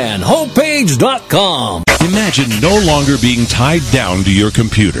 SupermanHomepage.com. Imagine no longer being tied down to your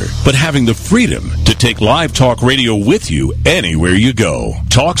computer, but having the freedom to take live talk radio with you anywhere you go.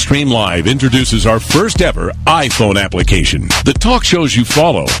 TalkStream Live introduces our first ever iPhone application. The talk shows you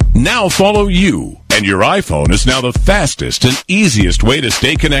follow now follow you. And your iPhone is now the fastest and easiest way to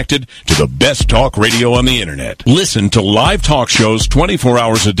stay connected to the best talk radio on the internet. Listen to live talk shows 24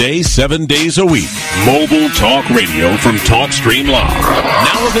 hours a day, 7 days a week. Mobile talk radio from TalkStream Live.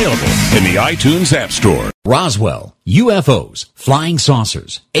 Now available in the iTunes App Store. Roswell, UFOs, flying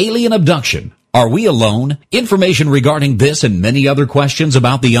saucers, alien abduction. Are we alone? Information regarding this and many other questions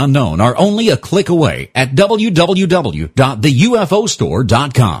about the unknown are only a click away at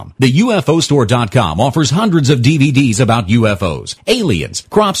www.theufostore.com. The UFOstore.com offers hundreds of DVDs about UFOs, aliens,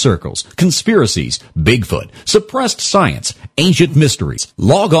 crop circles, conspiracies, Bigfoot, suppressed science, ancient mysteries.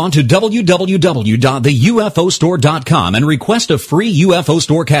 Log on to www.theufostore.com and request a free UFO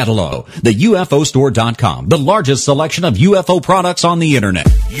Store catalog. The UFOstore.com, the largest selection of UFO products on the internet.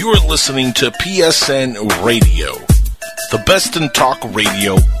 You're listening to PSN Radio, the best in talk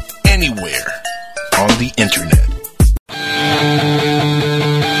radio anywhere on the internet.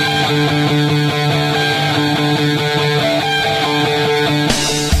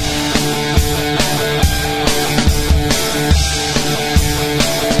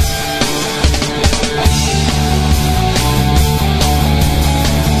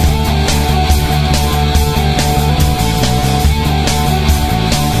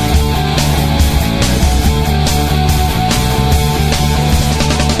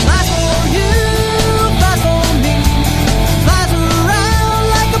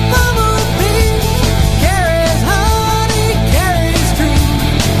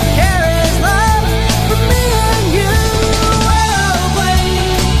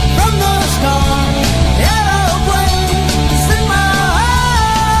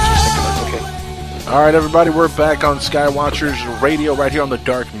 All right, everybody, we're back on Skywatchers Radio right here on the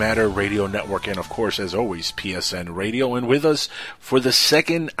Dark Matter Radio Network, and of course, as always, PSN Radio. And with us for the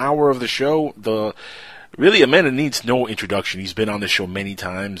second hour of the show, really, a man that needs no introduction. He's been on the show many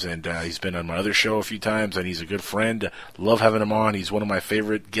times, and he's been on my other show a few times, and he's a good friend. Love having him on. He's one of my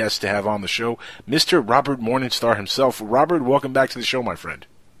favorite guests to have on the show, Mr. Robert Morningstar himself. Robert, welcome back to the show, my friend.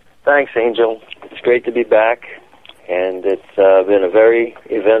 Thanks, Angel. It's great to be back, and it's been a very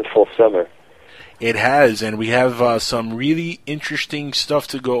eventful summer. It has, and we have some really interesting stuff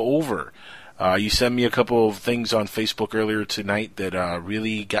to go over. You sent me a couple of things on Facebook earlier tonight that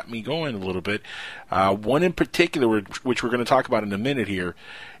really got me going a little bit. One in particular, which we're going to talk about in a minute here,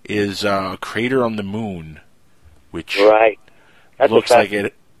 is a crater on the moon, which looks like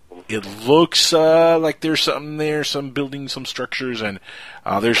it. It looks like there's something there, some buildings, some structures, and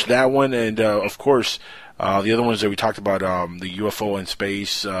there's that one, and of course. The other ones that we talked about, the UFO in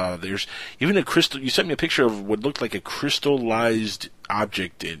space, there's even a crystal. You sent me a picture of what looked like a crystallized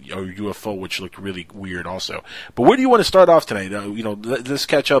object or UFO, which looked really weird also. But where do you want to start off tonight? Let's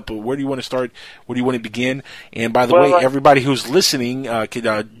catch up. Where do you want to start? Where do you want to begin? And by the way, everybody who's listening could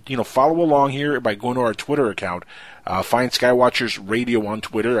follow along here by going to our Twitter account. Find Skywatchers Radio on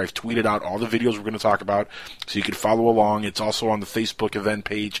Twitter. I've tweeted out all the videos we're going to talk about, so you can follow along. It's also on the Facebook event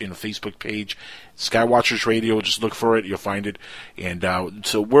page, in the Facebook page, Skywatchers Radio. Just look for it. You'll find it. And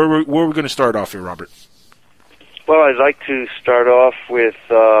so where are we going to start off here, Robert? Well, I'd like to start off with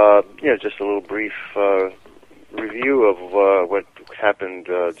just a little brief review of what happened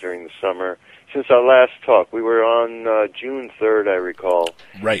during the summer. Since our last talk, we were on June 3rd, I recall.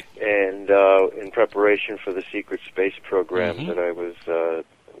 Right. And in preparation for the secret space program that I was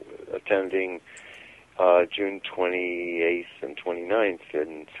attending June 28th and 29th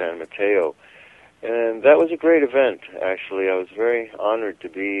in San Mateo. And that was a great event, actually. I was very honored to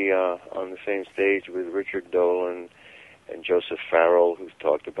be on the same stage with Richard Dolan and Joseph Farrell, who's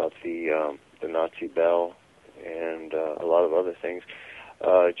talked about the Nazi bell and a lot of other things.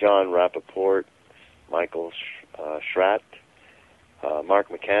 John Rappaport, Michael Schratt, Mark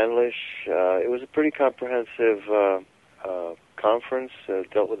McCandlish. It was a pretty comprehensive conference,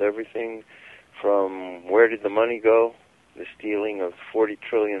 dealt with everything from where did the money go, the stealing of $40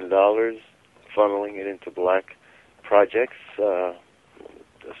 trillion, funneling it into black projects.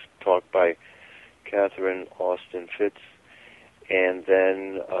 This talk by Catherine Austin Fitz, and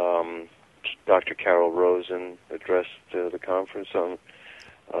then Dr. Carol Rosen addressed the conference on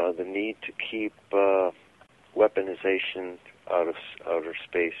the need to keep weaponization out of outer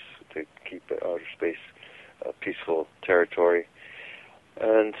space, to keep outer space peaceful territory.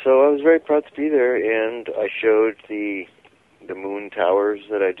 And so I was very proud to be there, and I showed the moon towers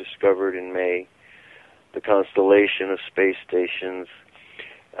that I discovered in May, the constellation of space stations,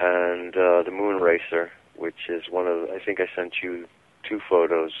 and the moon racer, which is one of, I think I sent you 2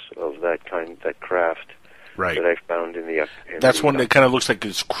 photos of that craft right. that I found in the... That's one that kind of looks like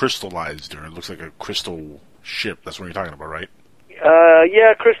it's crystallized, or it looks like a crystal ship. That's what you're talking about, right?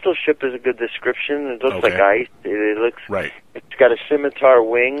 Yeah, crystal ship is a good description. It looks like ice. It looks... Right. It's got a scimitar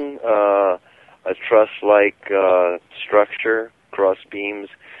wing, a truss-like structure, cross beams,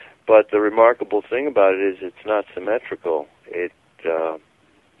 but the remarkable thing about it is it's not symmetrical. It's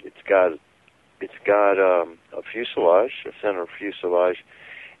got a fuselage, a center fuselage,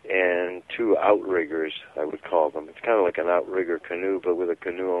 and 2 outriggers, I would call them. It's kind of like an outrigger canoe, but with a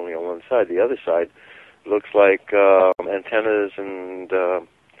canoe only on one side. The other side looks like antennas and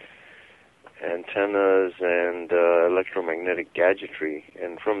electromagnetic gadgetry.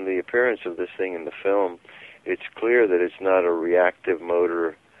 And from the appearance of this thing in the film, it's clear that it's not a reactive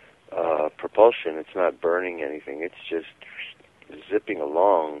motor propulsion. It's not burning anything. It's just zipping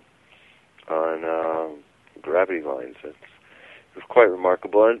along on gravity lines. It's quite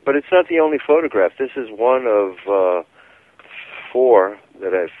remarkable. But it's not the only photograph. This is one of 4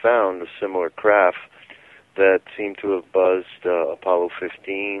 that I've found of similar craft that seem to have buzzed Apollo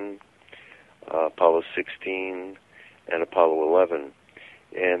 15, Apollo 16, and Apollo 11.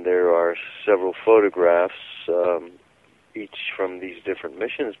 And there are several photographs, each from these different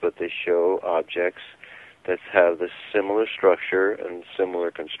missions, but they show objects that have this similar structure and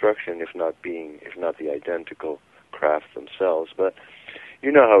similar construction, if not the identical craft themselves. But you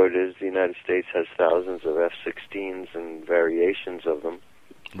know how it is. The United States has thousands of F-16s and variations of them.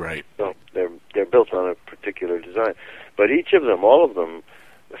 Right. So they're built on a particular design. But each of them, all of them,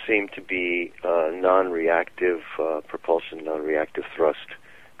 seem to be non-reactive propulsion, non-reactive thrust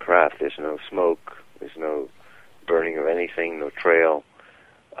craft. There's no smoke. There's no burning of anything, no trail.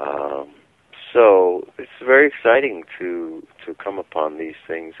 So it's very exciting to come upon these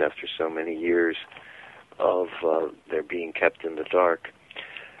things after so many years of their being kept in the dark.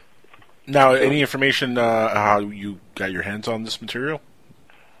 Now, any information how you got your hands on this material?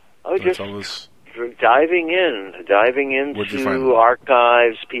 Oh, just diving into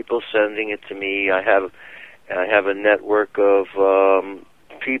archives, people sending it to me. I have a network of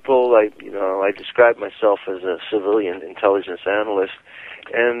people. I describe myself as a civilian intelligence analyst,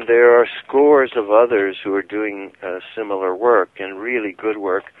 and there are scores of others who are doing similar work and really good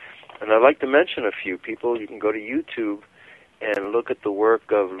work. And I'd like to mention a few people. You can go to YouTube and look at the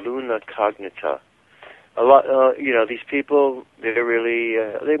work of Luna Cognita. A lot, these people, they're really,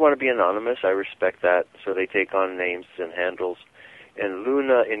 they want to be anonymous. I respect that, so they take on names and handles. And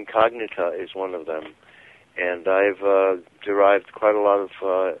Luna Incognita is one of them. And I've derived quite a lot of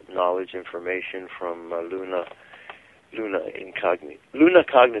knowledge, information from Luna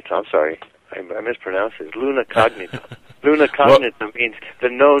Cognita, I'm sorry. I mispronounced it. Luna Cognita. Luna Cognita means the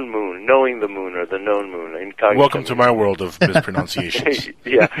known moon, knowing the moon, or the known moon. Incognita welcome to my world of mispronunciations.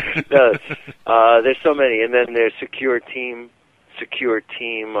 Yeah. There's so many. And then there's Secure Team. Secure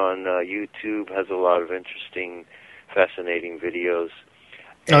Team on YouTube has a lot of interesting, fascinating videos.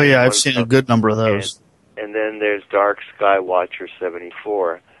 And I've seen a good number of those. And then there's Dark Skywatcher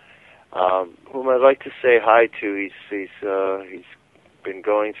 74, whom I'd like to say hi to. He's been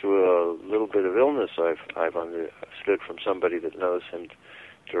going through a little bit of illness. I've understood from somebody that knows him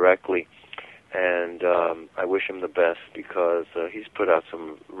directly, and I wish him the best because he's put out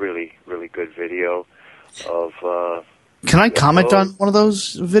some really, really good video of. Can I comment on one of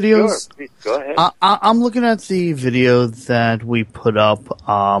those videos? Sure, please, go ahead. I'm looking at the video that we put up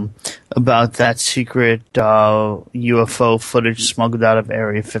about that secret UFO footage smuggled out of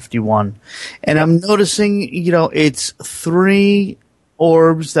Area 51. And I'm noticing, it's 3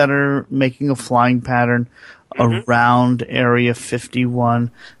 orbs that are making a flying pattern around Area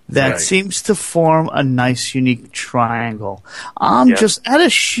 51 that seems to form a nice, unique triangle. Just at a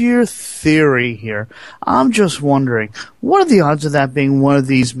sheer theory here, I'm just wondering, what are the odds of that being one of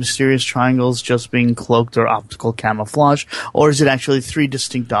these mysterious triangles just being cloaked or optical camouflage, or is it actually 3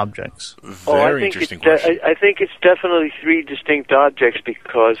 distinct objects? Very interesting question. I think it's definitely 3 distinct objects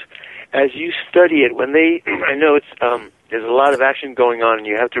because as you study it, I know it's there's a lot of action going on, and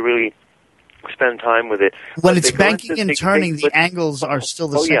you have to really spend time with it. When it's banking and turning, the angles are still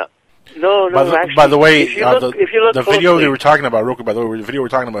the same. Oh, yeah. No, actually, by the way, if you look the closely, video they were talking about, real quick, by the way, the video we're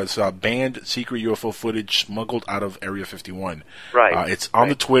talking about is banned secret UFO footage smuggled out of Area 51. Right. It's on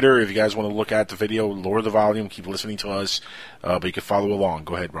the Twitter. If you guys want to look at the video, lower the volume, keep listening to us, but you can follow along.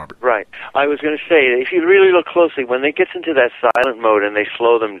 Go ahead, Robert. Right. I was going to say, if you really look closely, when they get into that silent mode and they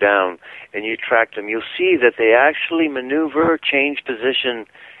slow them down and you track them, you'll see that they actually maneuver, change position,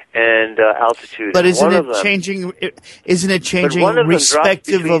 and altitude. But isn't it changing? Isn't it changing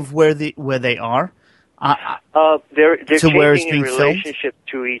respective of where they are? They're changing in being relationship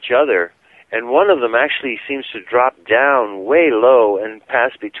to each other, and one of them actually seems to drop down way low and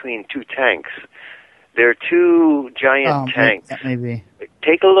pass between two tanks. They're two giant tanks. Maybe.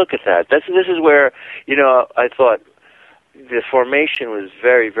 Take a look at that. This is where I thought the formation was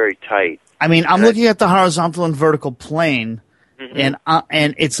very, very tight. I mean, I'm looking at the horizontal and vertical plane. Mm-hmm.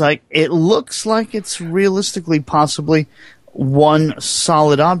 And it's like, it looks like it's realistically possibly one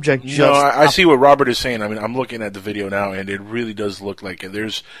solid object. I see what Robert is saying. I mean, I'm looking at the video now, and it really does look like it.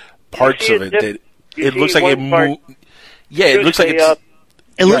 There's parts of it that it looks like it moves. Yeah, it looks like it's.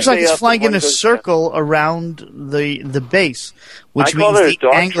 It looks like it's flying in a circle around the base, which means the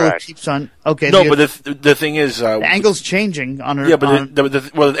angle keeps on. Okay. No, but the thing is, the angle's changing on her. Yeah, but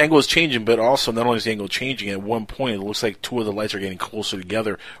the angle is changing, but also not only is the angle changing. At one point, it looks like two of the lights are getting closer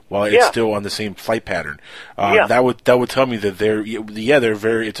together while it's still on the same flight pattern. That would tell me that they're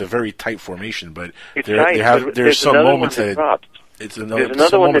very. It's a very tight formation, but there's some moments that there's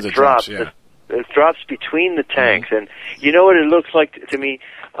another one that drops. It drops between the tanks, and you know what it looks like to me?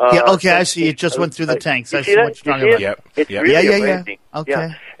 I see. It just went through the tanks. I see what you're talking about. Yep. It's really amazing. Okay.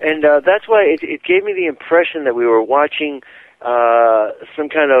 Yeah. And that's why it gave me the impression that we were watching some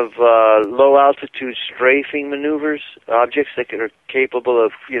kind of low-altitude strafing maneuvers, objects that are capable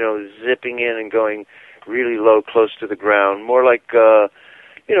of, zipping in and going really low, close to the ground, more like,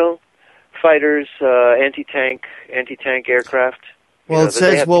 fighters, anti-tank aircraft. Well, it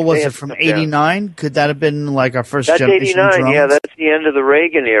says, was it from 89? Could that have been like our first generation drones? That's 89, drones? that's the end of the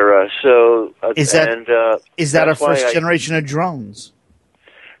Reagan era. So is that our first generation of drones?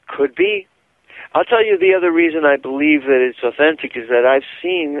 Could be. I'll tell you the other reason I believe that it's authentic is that I've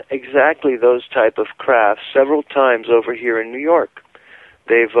seen exactly those type of craft several times over here in New York.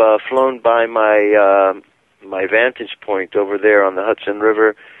 They've flown by my vantage point over there on the Hudson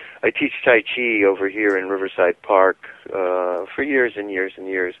River. I teach Tai Chi over here in Riverside Park for years and years and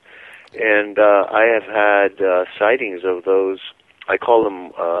years. And I have had sightings of those. I call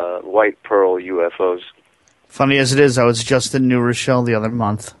them white pearl UFOs. Funny as it is, I was just in New Rochelle the other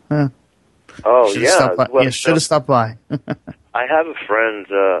month. Oh, should have stopped by. I have a friend,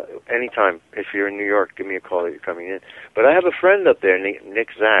 anytime, if you're in New York, give me a call that you're coming in. But I have a friend up there, Nick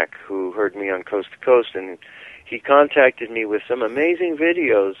Zach, who heard me on Coast to Coast, and he contacted me with some amazing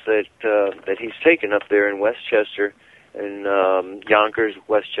videos that he's taken up there in Westchester, in Yonkers,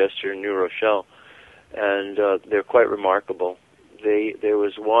 Westchester, New Rochelle, and they're quite remarkable. There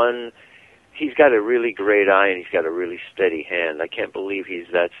was one. He's got a really great eye and he's got a really steady hand. I can't believe he's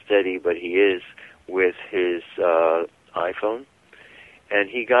that steady, but he is with his iPhone. And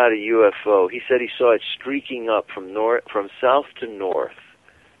he got a UFO. He said he saw it streaking up from south to north.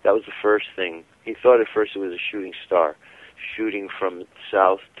 That was the first thing. He thought at first it was a shooting star, shooting from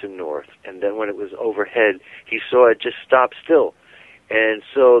south to north. And then when it was overhead, he saw it just stop still. And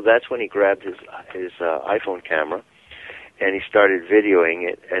so that's when he grabbed his iPhone camera, and he started videoing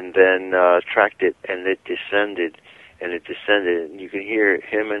it, and then tracked it, and it descended, and you can hear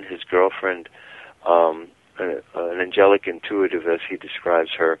him and his girlfriend, an angelic intuitive, as he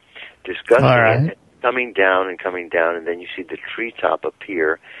describes her, discussing it, coming down, and then you see the treetop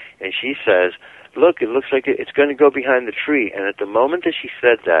appear, and she says, look, it looks like it's going to go behind the tree, and at the moment that she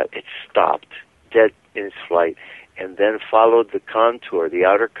said that, it stopped, dead in its flight, and then followed the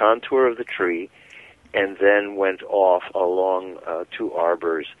outer contour of the tree, and then went off along two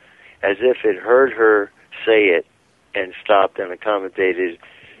arbors, as if it heard her say it and stopped and accommodated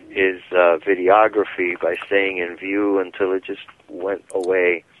his videography by staying in view until it just went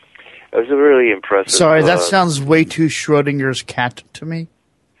away. It was a really impressive... Sorry, that sounds way too Schrodinger's cat to me.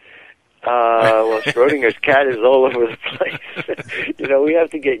 Well, Schrodinger's cat is all over the place. We have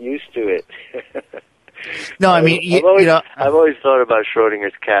to get used to it. No, I mean, I've always thought about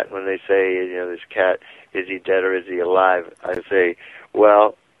Schrodinger's cat when they say, this cat, is he dead or is he alive? I say,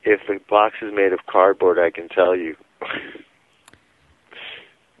 well, if the box is made of cardboard, I can tell you.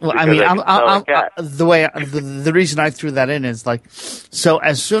 Well, I mean, the reason I threw that in is so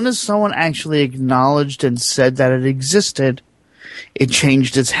as soon as someone actually acknowledged and said that it existed, it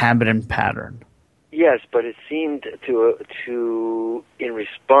changed its habit and pattern. Yes, but it seemed to in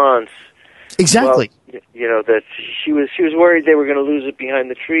response. Exactly. Well, that she was worried they were going to lose it behind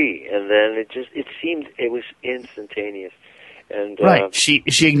the tree, and then it seemed it was instantaneous. And right, she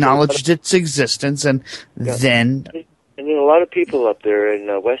acknowledged its existence, and then. And then a lot of people up there in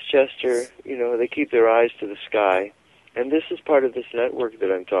Westchester, they keep their eyes to the sky. And this is part of this network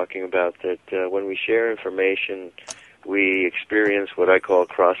that I'm talking about, that when we share information, we experience what I call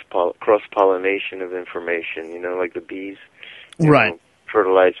cross-pollination of information, like the bees. Right.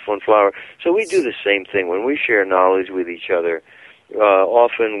 Fertilize one flower. So we do the same thing. When we share knowledge with each other,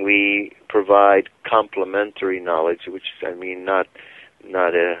 often we provide complementary knowledge, which, not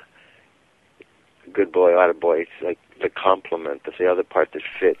a good boy, out of boy. It's like the complement. That's the other part that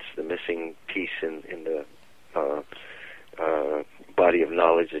fits, the missing piece in the body of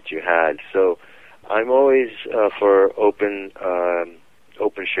knowledge that you had. So I'm always for open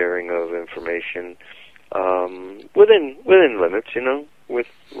sharing of information within limits, with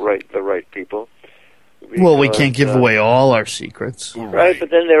the right people. Because, well, we can't give away all our secrets. Right, but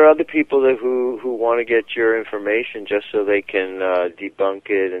then there are other people who want to get your information just so they can debunk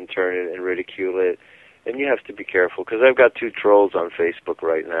it and turn it and ridicule it. And you have to be careful, because I've got 2 trolls on Facebook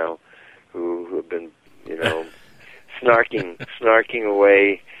right now who have been, snarking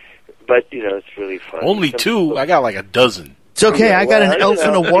away. But, it's really fun. Only 2? I got like a dozen. It's okay, I got an elf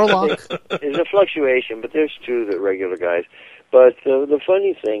and a warlock. There's a fluctuation, but there's 2 that regular guys. But the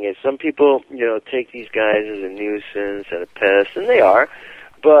funny thing is, some people, take these guys as a nuisance and a pest, and they are,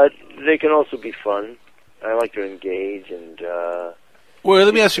 but they can also be fun. I like to engage and. Well,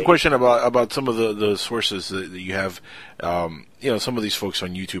 let me ask you a question about some of the sources that you have. Some of these folks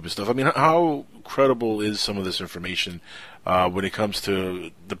on YouTube and stuff. I mean, how credible is some of this information when it comes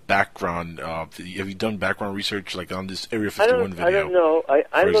to the background? Have you done background research, like on this Area 51 video? I don't know.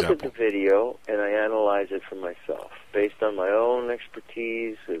 I look at the video and I analyze it for myself based on my own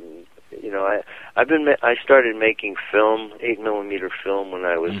expertise. And I started making film, 8mm film, when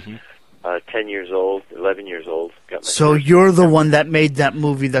I was 10 years old, 11 years old. So you're the one that made that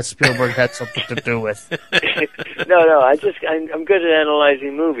movie that Spielberg had something to do with. No, I'm good at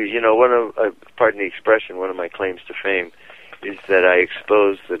analyzing movies. Pardon the expression, one of my claims to fame is that I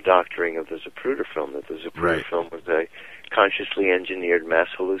exposed the doctoring of the Zapruder film, that the Zapruder film was a consciously engineered mass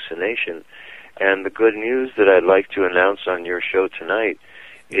hallucination. And the good news that I'd like to announce on your show tonight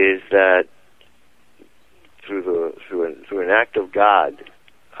is that through an act of God,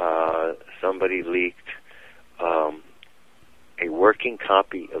 somebody leaked a working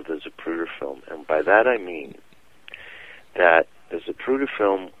copy of the Zapruder film. And by that I mean that the Zapruder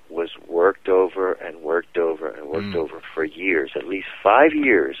film was worked over and worked over and worked over for years, at least 5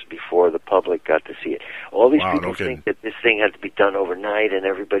 years before the public got to see it. All these people think that this thing had to be done overnight and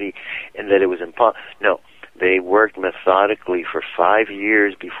that it was impossible. No, they worked methodically for 5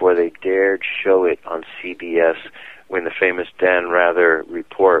 years before they dared show it on CBS when the famous Dan Rather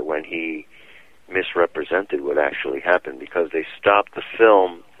report, when he misrepresented what actually happened, because they stopped the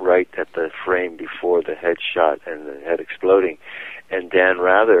film right at the frame before the head shot and the head exploding. And Dan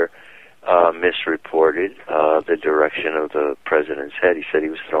Rather misreported the direction of the president's head. He said he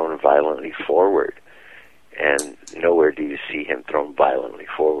was thrown violently forward. And nowhere do you see him thrown violently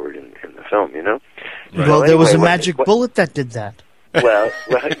forward in the film, Well, so there was a magic bullet that did that. Well,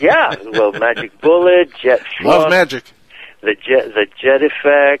 yeah. Well, magic bullet, jet fuel. Love magic. The jet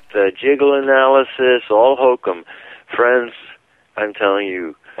effect, the jiggle analysis, all hokum. Friends, I'm telling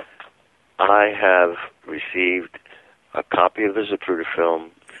you, I have received a copy of the Zapruder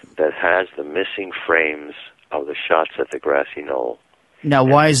film that has the missing frames of the shots at the grassy knoll. Now,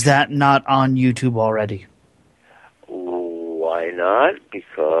 why is that not on YouTube already? Why not?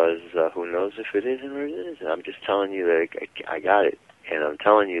 Because who knows if it is or it isn't. I'm just telling you that I got it. And I'm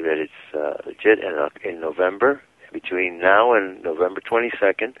telling you that it's legit. And in November, between now and November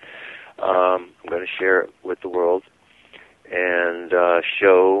 22nd, I'm going to share it with the world and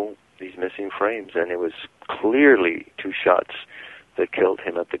show these missing frames. And it was clearly 2 shots that killed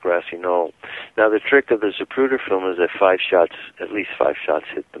him at the grassy knoll. Now, the trick of the Zapruder film is that at least 5 shots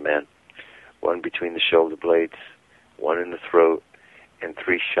hit the man. 1 between the shoulder blades, 1 in the throat, and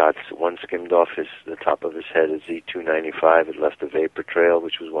 3 shots. 1 skimmed off the top of his head, a Z295. It left a vapor trail,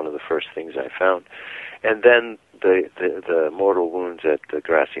 which was one of the first things I found. And then the mortal wounds at the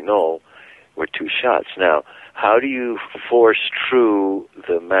grassy knoll were 2 shots. Now, how do you force true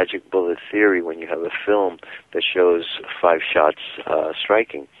the magic bullet theory when you have a film that shows 5 shots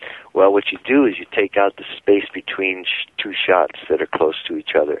striking? Well, what you do is you take out the space between 2 shots that are close to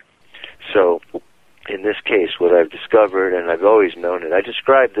each other. So in this case, what I've discovered, and I've always known it, I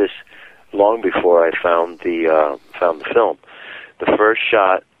described this long before I found the film. The first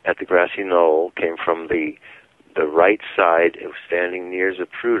shot at the grassy knoll came from the right side. It was standing near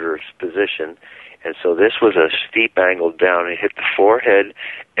Zapruder's position, and so this was a steep angle down. It hit the forehead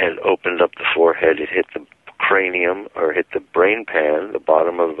and opened up the forehead. It hit the cranium, or hit the brain pan, the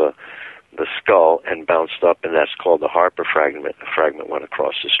bottom of the skull, and bounced up, and that's called the Harper fragment. The fragment went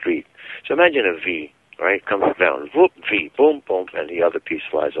across the street. So imagine a V, right? Comes down, whoop, V, boom, boom, and the other piece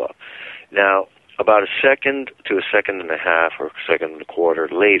flies off. Now, about a second to a second and a half, or a second and a quarter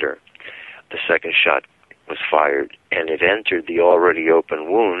later, the second shot was fired, and it entered the already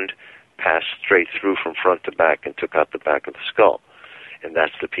open wound, passed straight through from front to back, and took out the back of the skull. And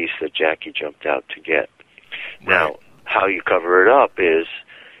that's the piece that Jackie jumped out to get. Now, how you cover it up is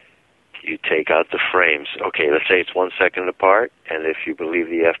you take out the frames. Okay, let's say it's 1 second apart, and if you believe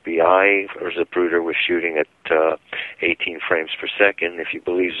the FBI or Zapruder was shooting at 18 frames per second, if you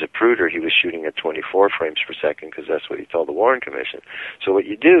believe Zapruder, he was shooting at 24 frames per second, because that's what he told the Warren Commission. So what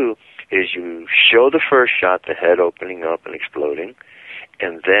you do is you show the first shot, the head opening up and exploding,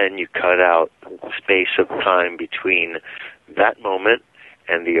 and then you cut out the space of time between that moment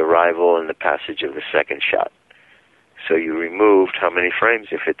and the arrival and the passage of the second shot. So you removed how many frames?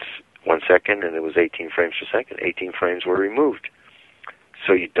 If it's 1 second and it was 18 frames per second, 18 frames were removed.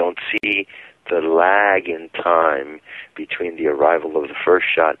 So you don't see the lag in time between the arrival of the first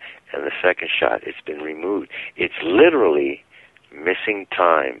shot and the second shot. It's been removed. It's literally missing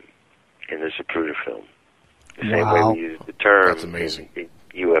time in the Zapruder film. The same way we use the term. That's amazing. In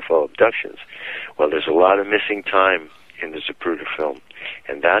UFO abductions. Well, there's a lot of missing time in the Zapruder film.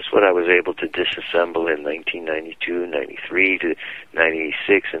 And that's what I was able to disassemble in 1992, 93 to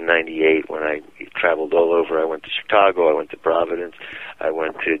 96 and 98 when I traveled all over. I went to Chicago, I went to Providence, I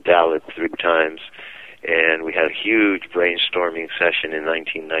went to Dallas 3 times, and we had a huge brainstorming session in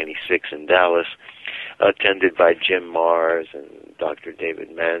 1996 in Dallas, attended by Jim Mars and Dr.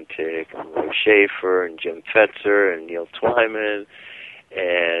 David Mantik and Ray Schaefer and Jim Fetzer and Neil Twyman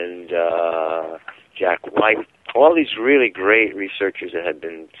and Jack White. All these really great researchers that had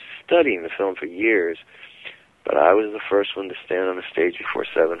been studying the film for years, but I was the first one to stand on the stage before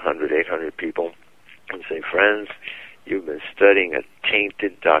 700, 800 people and say, friends, you've been studying a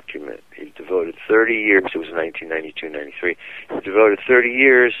tainted document. You've devoted 30 years, it was 1992, 93, you've devoted 30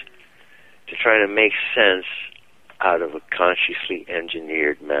 years to trying to make sense out of a consciously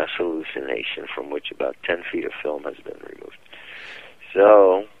engineered mass hallucination from which about 10 feet of film has been removed.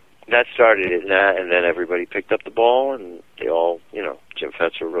 So that started it, and then everybody picked up the ball, and they all, Jim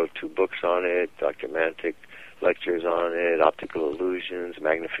Fetzer wrote 2 books on it, Dr. Mantik lectures on it, optical illusions,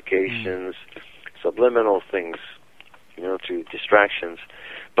 magnifications, subliminal things, to distractions.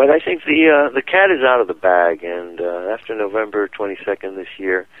 But I think the cat is out of the bag, and after November 22nd this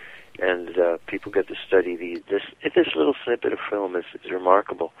year, and people get to study this little snippet of film is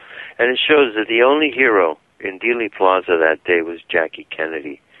remarkable. And it shows that the only hero in Dealey Plaza that day was Jackie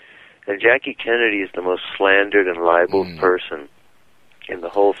Kennedy. And Jackie Kennedy is the most slandered and libeled person in the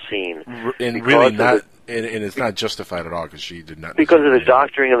whole scene. And really not, and it's not justified at all, because she did not. Because of the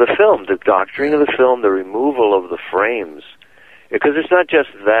doctoring of the film. The doctoring of the film, the removal of the frames. Because it's not just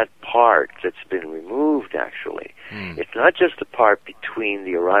that part that's been removed, actually. It's not just the part between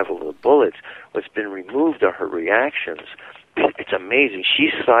the arrival of the bullets. What's been removed are her reactions. It's amazing.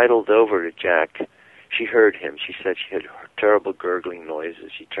 She sidled over to Jack. She heard him. She said she had terrible gurgling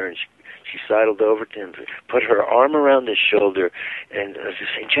noises. She turned. She sidled over to him, put her arm around his shoulder, and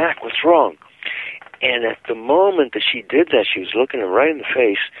saying, Jack, what's wrong? And at the moment that she did that, she was looking him right in the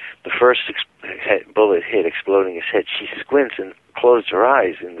face. The first bullet hit, exploding his head. She squints and closed her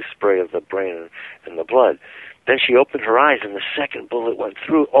eyes in the spray of the brain and the blood. Then she opened her eyes, and the second bullet went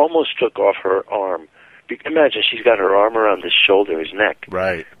through, almost took off her arm. Imagine she's got her arm around his shoulder, his neck.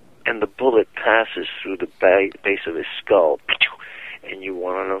 Right. And the bullet passes through the base of his skull. And you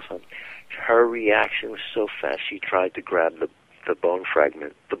want to know something? Her reaction was so fast, she tried to grab the bone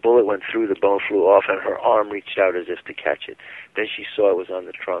fragment. The bullet went through, the bone flew off, and her arm reached out as if to catch it. Then she saw it was on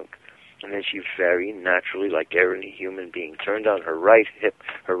the trunk. And then she very naturally, like every human being, turned on her right hip,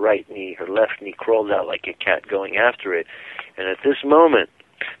 her right knee, her left knee, crawled out like a cat going after it. And at this moment,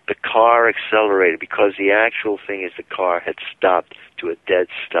 the car accelerated, because the actual thing is the car had stopped to a dead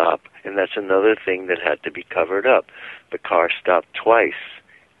stop, and that's another thing that had to be covered up. The car stopped twice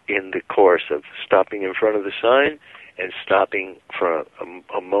in the course of stopping in front of the sign and stopping for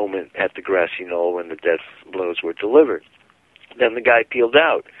a moment at the grassy knoll when the death blows were delivered. Then the guy peeled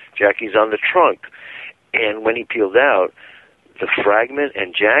out. Jackie's on the trunk. And when he peeled out, the fragment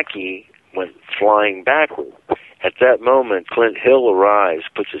and Jackie went flying backward. At that moment, Clint Hill arrives,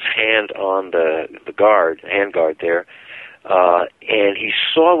 puts his hand on the hand guard there, and he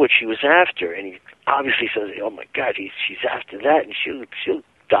saw what she was after, and he obviously says, "Oh my God, she's after that, and she'll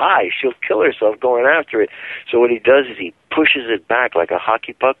die. She'll kill herself going after it." So what he does is he pushes it back like a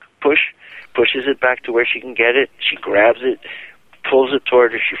hockey puck pushes it back to where she can get it. She grabs it, pulls it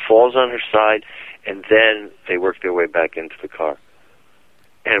toward her. She falls on her side, and then they work their way back into the car.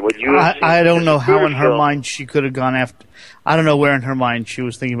 And what you I don't know how in her mind she could have gone after. I don't know where in her mind she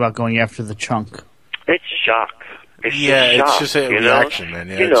was thinking about going after the chunk. It's shock. It's just a reaction, man.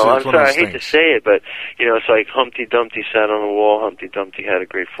 Yeah, I'm sorry, I hate to say it, but it's like Humpty Dumpty sat on the wall. Humpty Dumpty had a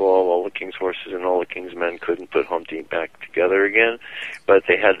great fall. All the king's horses and all the king's men couldn't put Humpty back together again, but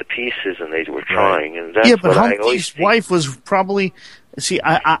they had the pieces and they were trying. And that's but what Humpty's wife was probably. See,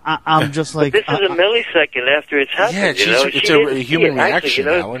 I'm just like. But this is a millisecond after it's happened. Yeah, it's a human reaction,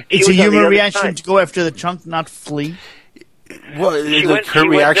 Alan. It's a human reaction to go after the chunk, not flee. Well, her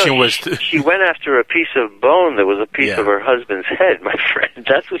reaction was she went after a piece of bone that was a piece of her husband's head, my friend.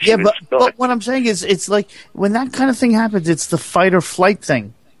 That's what she was doing. But what I'm saying is, it's like when that kind of thing happens, it's the fight or flight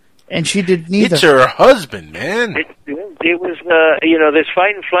thing, and she did neither. It's her husband, man. It was, there's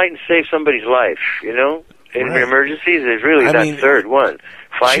fight and flight and save somebody's life. In emergencies, there's really that third one.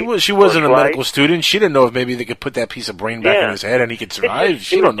 Fight. She wasn't a medical student. She didn't know if maybe they could put that piece of brain back in his head and he could survive.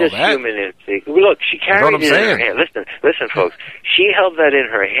 She don't know that. Human instinct. Look, she carried it in her hand. Listen, folks. She held that in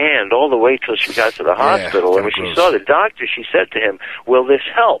her hand all the way till she got to the hospital. And when she saw the doctor, she said to him, "Will this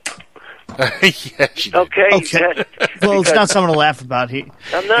help?" Okay. Well, it's not something to laugh about.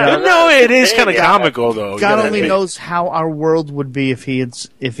 No, it is kind of comical, though. God only knows how our world would be if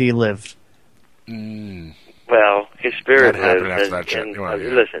he lived. Well, his spirit lives,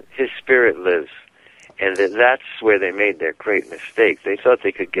 listen, his spirit lives, and that's where they made their great mistake. They thought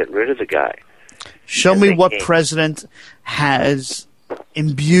they could get rid of the guy. Show me what president has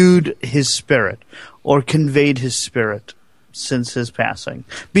imbued his spirit or conveyed his spirit since his passing,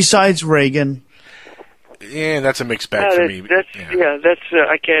 besides Reagan. Yeah, that's a mixed bag for me.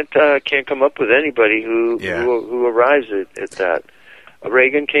 I can't come up with anybody who arrives at that.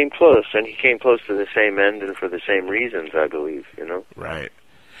 Reagan came close, and he came close to the same end and for the same reasons, I believe, Right.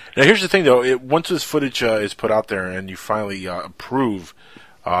 Now, here's the thing, though. Once this footage is put out there and you finally approve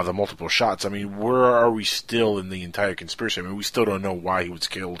the multiple shots, I mean, where are we still in the entire conspiracy? I mean, we still don't know why he was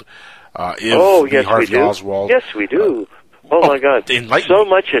killed. Yes, Harvey we do. Oswald, yes, we do. My God! So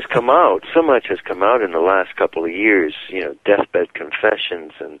much has come out. So much has come out in the last couple of years. Deathbed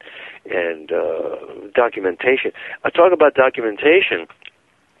confessions and documentation. I talk about documentation.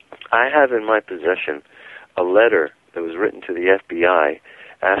 I have in my possession a letter that was written to the FBI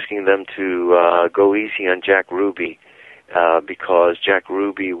asking them to go easy on Jack Ruby because Jack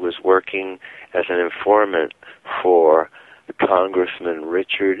Ruby was working as an informant for Congressman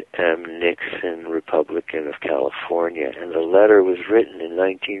Richard M. Nixon, Republican of California, and the letter was written in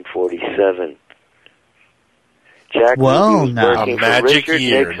 1947. Jack Ruby was working for Richard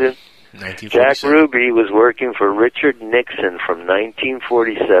Nixon. Jack Ruby was working for Richard Nixon from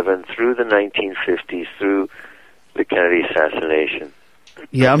 1947 through the 1950s, through the Kennedy assassination.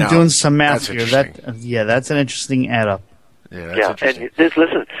 Yeah, I'm doing some math here. That's an interesting add-up. Yeah, and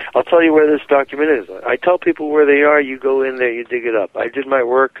listen, I'll tell you where this document is. I tell people where they are. You go in there, you dig it up. I did my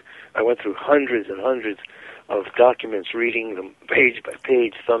work. I went through hundreds and hundreds of documents, reading them page by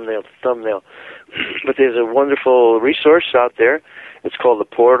page, thumbnail to thumbnail. But there's a wonderful resource out there. It's called the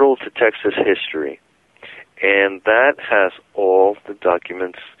Portal to Texas History. And that has all the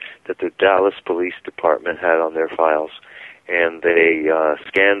documents that the Dallas Police Department had on their files. And they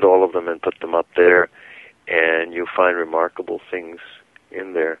scanned all of them and put them up there. And you'll find remarkable things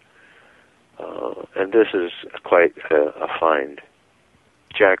in there. And this is quite a find.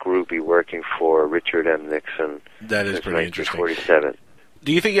 Jack Ruby working for Richard M. Nixon. That is pretty interesting. 1947.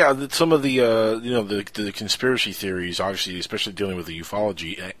 Do you think, that some of the, the conspiracy theories, obviously, especially dealing with the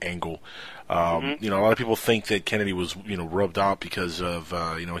ufology angle, a lot of people think that Kennedy was, rubbed out because of,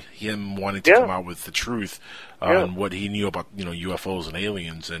 him wanting to come out with the truth on what he knew about, UFOs and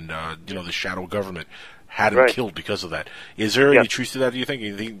aliens and, the shadow government had him killed because of that. Is there any truth to that, do you think? Do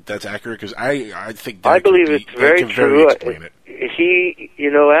you think that's accurate? Because I think that I believe it's very true. Explain it. He,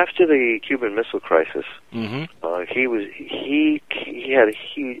 after the Cuban Missile Crisis, he had a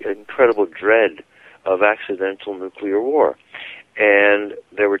huge, incredible dread of accidental nuclear war, and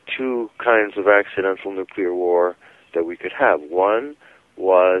there were two kinds of accidental nuclear war that we could have. One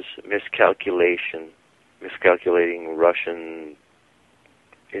was miscalculating Russian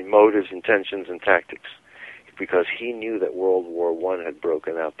motives, intentions, and tactics. because he knew that World War I had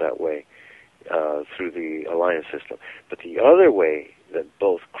broken out that way through the alliance system. But the other way that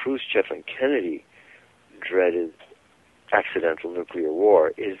both Khrushchev and Kennedy dreaded accidental nuclear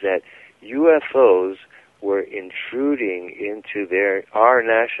war is that UFOs were intruding into our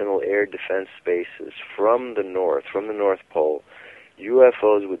national air defense spaces from the North Pole.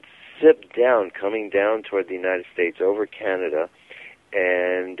 UFOs would zip down, coming down toward the United States over Canada,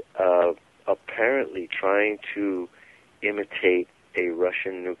 and apparently trying to imitate a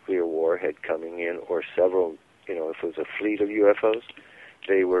Russian nuclear warhead coming in, or several, if it was a fleet of UFOs.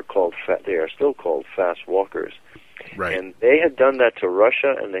 They are still called fast walkers. Right. And they had done that to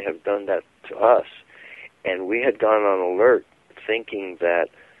Russia, and they have done that to us. And we had gone on alert, thinking that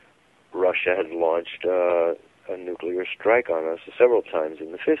Russia had launched a nuclear strike on us several times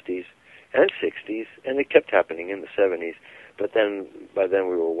in the 50s and 60s, and it kept happening in the 70s. But then, by then,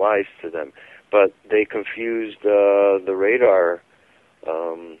 we were wise to them. But they confused the radar,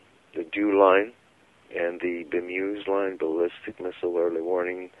 the DEW line, and the BMUS line, ballistic missile early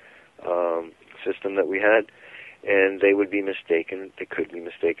warning system that we had, and they would be mistaken. They could be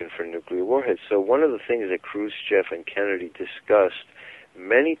mistaken for nuclear warheads. So one of the things that Khrushchev and Kennedy discussed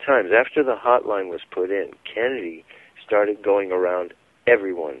many times after the hotline was put in, Kennedy started going around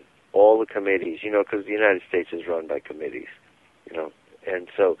everyone, all the committees, because the United States is run by committees, and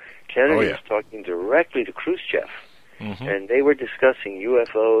so Kennedy was talking directly to Khrushchev, and they were discussing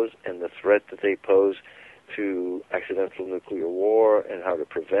UFOs and the threat that they pose to accidental nuclear war and how to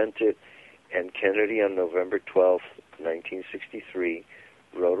prevent it. And Kennedy, on November 12th, 1963,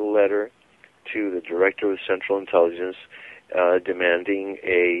 wrote a letter to the Director of Central Intelligence demanding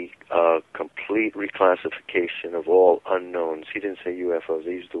a complete reclassification of all unknowns. He didn't say UFOs,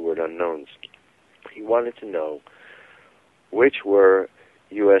 he used the word unknowns. He wanted to know which were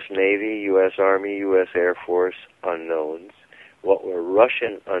U.S. Navy, U.S. Army, U.S. Air Force unknowns, what were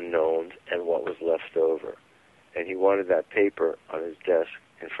Russian unknowns, and what was left over. And he wanted that paper on his desk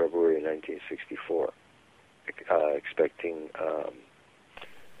in February 1964,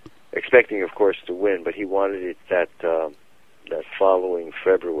 expecting, of course, to win, but he wanted it that following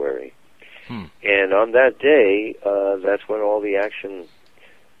February. And on that day, that's when all the action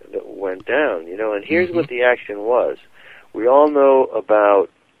that went down, and here's what the action was. We all know about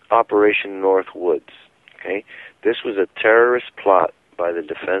Operation Northwoods, okay? This was a terrorist plot by the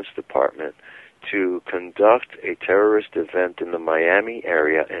Defense Department to conduct a terrorist event in the Miami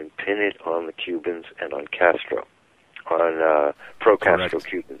area and pin it on the Cubans and on Castro, on pro-Castro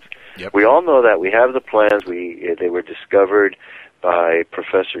Cubans. Yep. We all know that. We have the plans. They were discovered by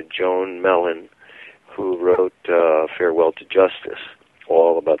Professor Joan Mellon, who wrote Farewell to Justice,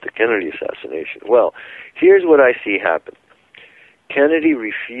 all about the Kennedy assassination. Well, here's what I see happen. Kennedy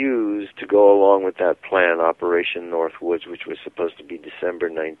refused to go along with that plan, Operation Northwoods, which was supposed to be December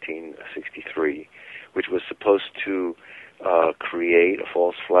 1963, which was supposed to create a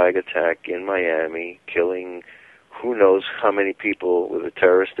false flag attack in Miami, killing who knows how many people with a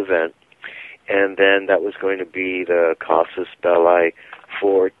terrorist event, and then that was going to be the casus belli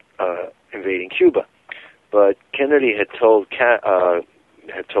for invading Cuba. But Kennedy had told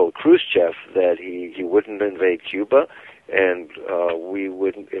Khrushchev that he wouldn't invade Cuba, and we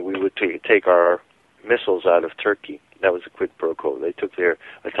would take our missiles out of Turkey. That was a quid pro quo. They took their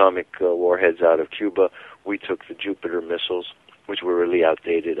atomic warheads out of Cuba. We took the Jupiter missiles, which were really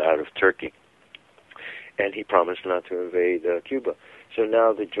outdated, out of Turkey. And he promised not to invade Cuba. So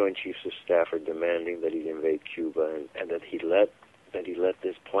now the Joint Chiefs of Staff are demanding that he invade Cuba, and that he let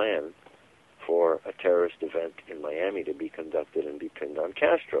this plan for a terrorist event in Miami to be conducted and be pinned on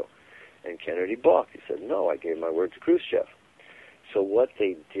Castro. And Kennedy balked. He said, no, I gave my word to Khrushchev. So what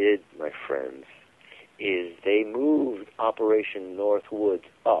they did, my friends, is they moved Operation Northwoods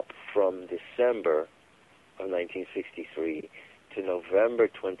up from December of 1963 to November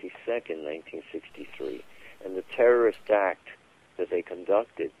 22nd, 1963. And the terrorist act that they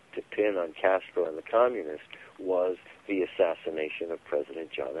conducted to pin on Castro and the communists was the assassination of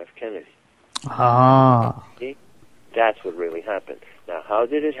President John F. Kennedy. See? That's what really happened. Now, how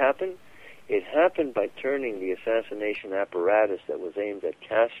did it happen? It happened by turning the assassination apparatus that was aimed at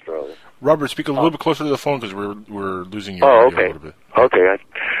Castro. Robert, speak a little bit closer to the phone because we're losing your audio a little bit. Okay.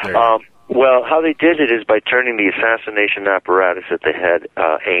 Well, how they did it is by turning the assassination apparatus that they had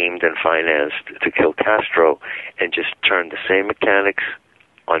aimed and financed to kill Castro, and just turned the same mechanics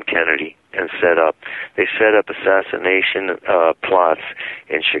on Kennedy and they set up assassination plots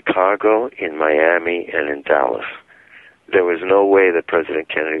in Chicago, in Miami, and in Dallas. There was no way that President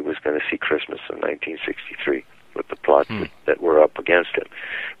Kennedy was going to see Christmas in 1963 with the plots that were up against him.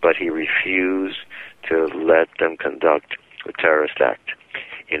 But he refused to let them conduct a terrorist act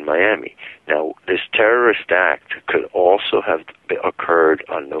in Miami. Now, this terrorist act could also have occurred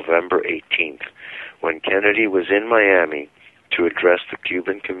on November 18th, when Kennedy was in Miami to address the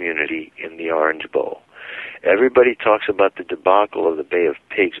Cuban community in the Orange Bowl. Everybody talks about the debacle of the Bay of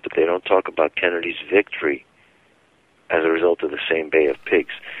Pigs, but they don't talk about Kennedy's victory as a result of the same Bay of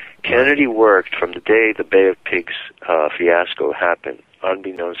Pigs. Kennedy worked from the day the Bay of Pigs fiasco happened,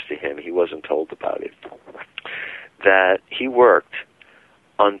 unbeknownst to him, he wasn't told about it, that he worked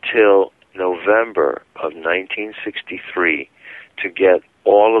until November of 1963 to get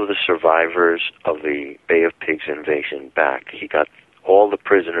all of the survivors of the Bay of Pigs invasion back. He got all the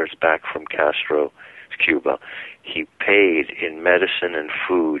prisoners back from Castro's Cuba. He paid in medicine and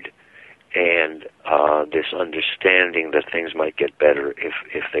food, and this understanding that things might get better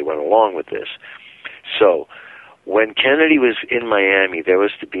if they went along with this. So when Kennedy was in Miami, there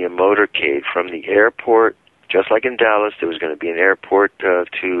was to be a motorcade from the airport, just like in Dallas. There was going to be an airport to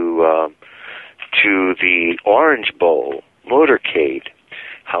the Orange Bowl motorcade.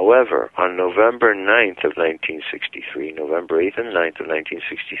 However, on November 9th of 1963, November 8th and 9th of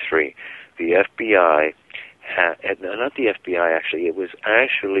 1963, the FBI not the FBI, actually, it was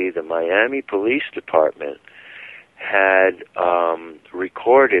actually the Miami Police Department had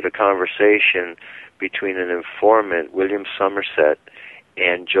recorded a conversation between an informant, William Somerset,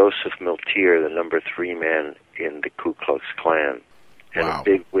 and Joseph Miltier, the number 3 man in the Ku Klux Klan, and a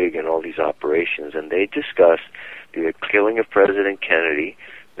big wig in all these operations. And they discussed the killing of President Kennedy,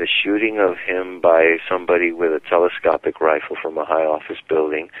 the shooting of him by somebody with a telescopic rifle from a high office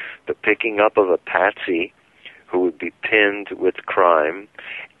building, the picking up of a patsy who would be pinned with crime,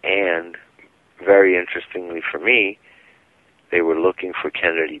 and, very interestingly for me, they were looking for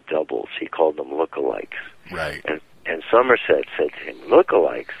Kennedy doubles. He called them lookalikes. Right. And Somerset said to him,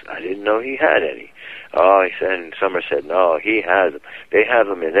 lookalikes? I didn't know he had any. Oh, he said, and Somerset, no, he has them. They have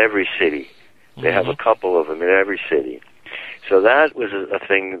them in every city. They have a couple of them in every city. So that was a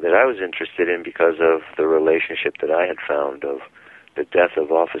thing that I was interested in because of the relationship that I had found of the death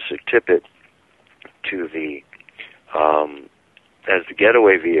of Officer Tippit to the as the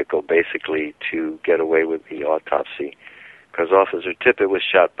getaway vehicle, basically, to get away with the autopsy. Because Officer Tippit was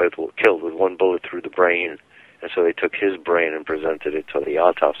killed with 1 bullet through the brain, and so they took his brain and presented it to the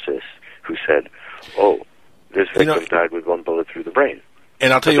autopsist, who said, "Oh, this victim died with 1 bullet through the brain."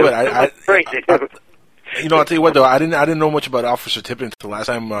 And I'll tell you what, I'll tell you what though, I didn't know much about Officer Tippit until the last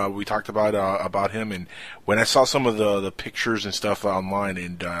time we talked about him, and when I saw some of the pictures and stuff online,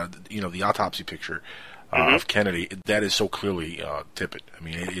 and the autopsy picture of Kennedy, that is so clearly Tippit. I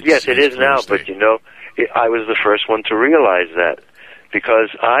mean, yes, it is now, but I was the first one to realize that, because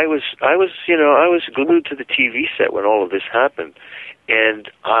I was glued to the TV set when all of this happened,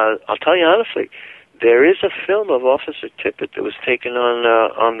 and I'll tell you honestly, there is a film of Officer Tippit that was taken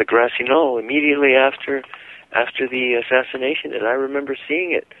on the grassy knoll immediately after the assassination, and I remember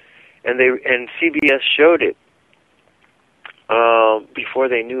seeing it, and CBS showed it before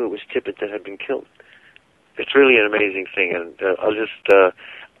they knew it was Tippit that had been killed. It's really an amazing thing, and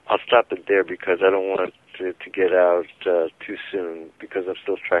I'll stop it there because I don't want to get out too soon, because I'm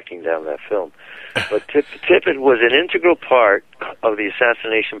still tracking down that film. But Tippit was an integral part of the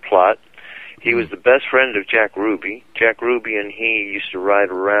assassination plot. He was the best friend of Jack Ruby. Jack Ruby and he used to ride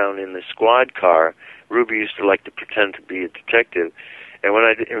around in the squad car. Ruby used to like to pretend to be a detective. And when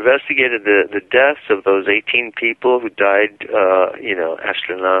I investigated the deaths of those 18 people who died,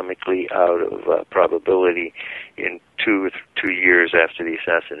 astronomically out of probability in 2 years after the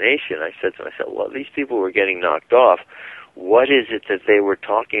assassination, I said to myself, well, these people were getting knocked off. What is it that they were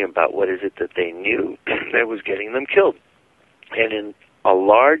talking about? What is it that they knew that was getting them killed? And in a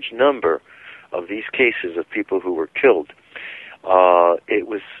large number of these cases of people who were killed, it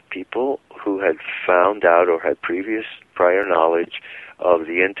was people who had found out or had prior knowledge of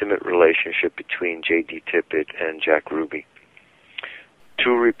the intimate relationship between J.D. Tippit and Jack Ruby.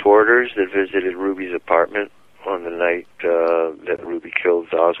 2 reporters that visited Ruby's apartment on the night that Ruby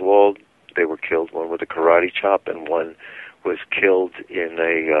killed Oswald, they were killed, one with a karate chop, and one was killed in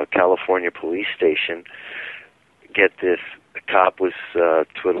a California police station. Get this, the cop was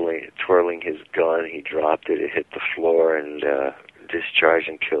twirling his gun, he dropped it, it hit the floor, and discharged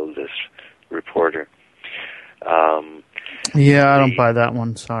and killed this reporter. I don't buy that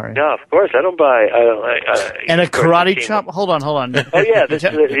one. Sorry. No, of course I don't buy. And a karate chop. Hold on. Oh yeah, this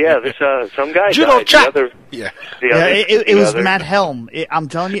some guy Judo died. chop. It was other. Matt Helm. I'm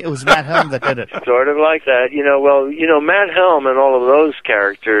telling you, it was Matt Helm that did it. Sort of like that, Matt Helm and all of those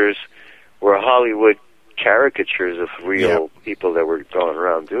characters were Hollywood caricatures of real people that were going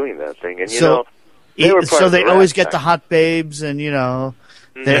around doing that thing, and So they always get the hot babes, and they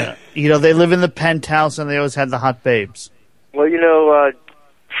live in the penthouse, and they always had the hot babes. Well,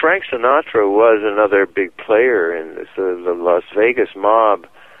 Frank Sinatra was another big player in this. The Las Vegas mob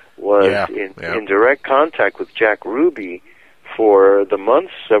was in direct contact with Jack Ruby for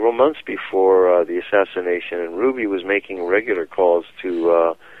several months before the assassination, and Ruby was making regular calls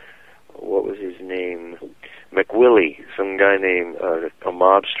to what was his name, McWillie, some guy named a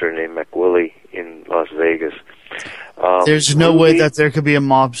mobster named McWillie in Las Vegas. There's no way that there could be a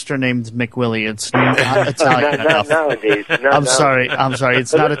mobster named McWillie. It's not Italian enough. Not nowadays. I'm sorry.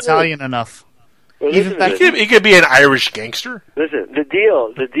 It's not Italian enough. Well, he could be an Irish gangster. Listen, the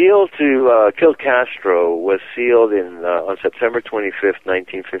deal to kill Castro was sealed on September 25th,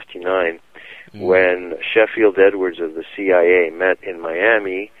 1959, when Sheffield Edwards of the CIA met in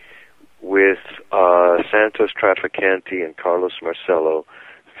Miami with Santos Trafficante and Carlos Marcello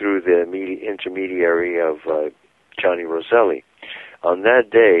through the intermediary of Johnny Roselli. On that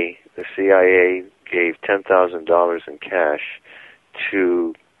day, the CIA gave $10,000 in cash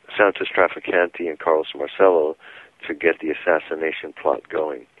to Santos Trafficante and Carlos Marcello to get the assassination plot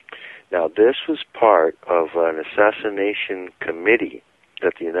going. Now, this was part of an assassination committee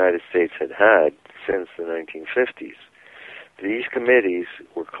that the United States had since the 1950s. These committees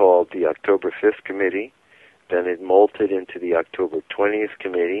were called the October 5th Committee, then it molted into the October 20th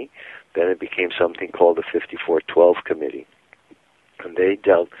Committee, then it became something called the 5412 Committee. And they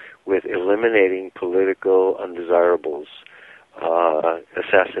dealt with eliminating political undesirables,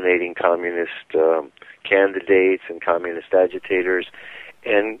 assassinating communist candidates and communist agitators,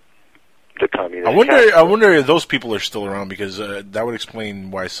 and the communist. I wonder if those people are still around, because that would explain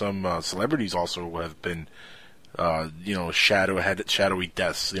why some celebrities also have been, shadowy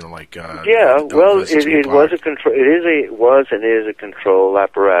deaths. It was and is a control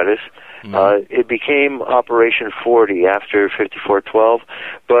apparatus. It became Operation 40 after 5412.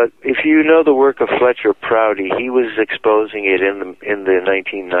 But if you know the work of Fletcher Prouty, he was exposing it in the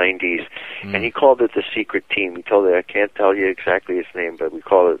 1990s, and he called it the secret team. He told it, I can't tell you exactly its name, but we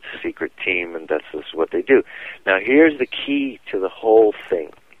call it the secret team, and that's what they do. Now, here's the key to the whole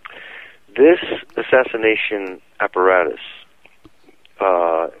thing. This assassination apparatus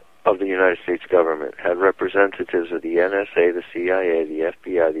of the United States government had representatives of the NSA, the CIA, the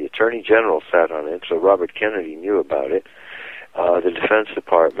FBI, the Attorney General sat on it, so Robert Kennedy knew about it, the Defense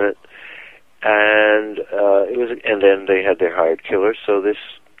Department, and then they had their hired killers. So this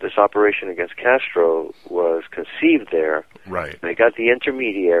operation against Castro was conceived there. Right. They got the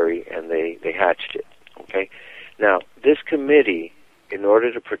intermediary and they hatched it. Okay. Now, this committee, in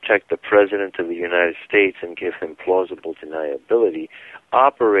order to protect the President of the United States and give him plausible deniability,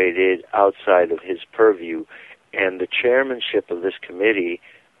 operated outside of his purview, and the chairmanship of this committee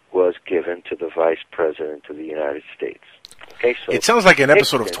was given to the Vice President of the United States. Okay, so it sounds like an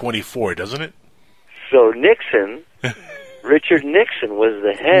episode of 24, doesn't it? So Nixon, Richard Nixon, was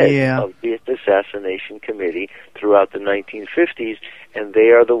the head of this assassination committee throughout the 1950s, and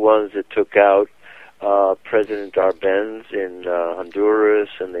they are the ones that took out President Arbenz in Honduras,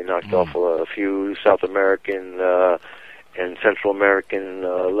 and they knocked off a few South American and Central American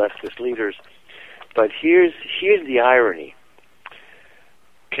leftist leaders. But here's the irony.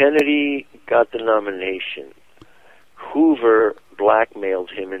 Kennedy got the nomination. Hoover blackmailed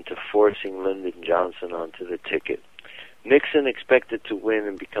him into forcing Lyndon Johnson onto the ticket. Nixon expected to win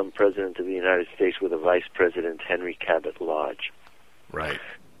and become President of the United States with a Vice President, Henry Cabot Lodge. Right.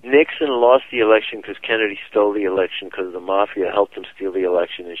 Nixon lost the election because Kennedy stole the election because the mafia helped him steal the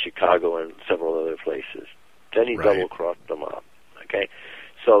election in Chicago and several other places. Then he double-crossed the mob. Okay?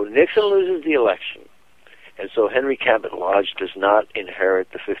 So Nixon loses the election, and so Henry Cabot Lodge does not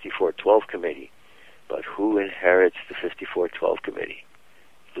inherit the 5412 Committee. But who inherits the 5412 Committee?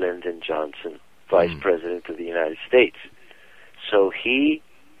 Lyndon Johnson, Vice President of the United States. So he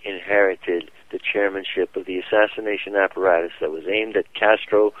inherited the chairmanship of the assassination apparatus that was aimed at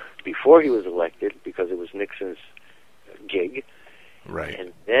Castro before he was elected, because it was Nixon's gig. Right.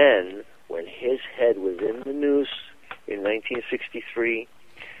 And then, when his head was in the noose in 1963,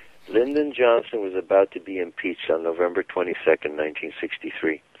 Lyndon Johnson was about to be impeached on November 22nd,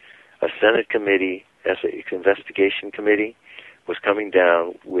 1963. A Senate committee, investigation committee, was coming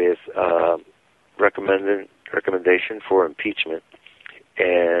down with recommendation for impeachment.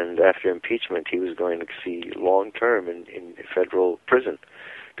 And after impeachment, he was going to see long term in federal prison,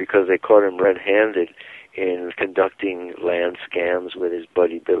 because they caught him red-handed in conducting land scams with his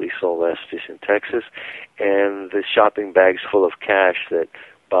buddy Billy Solestis in Texas, and the shopping bags full of cash that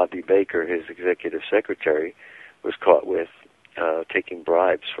Bobby Baker, his executive secretary, was caught with taking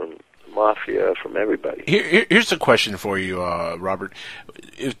bribes from mafia, from everybody. Here's a question for you, Robert.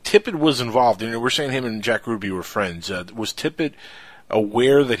 If Tippit was involved, we're saying him and Jack Ruby were friends, was Tippit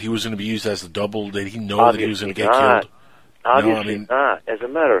aware that he was going to be used as the double? Did he know that he was going to get killed? Obviously not. As a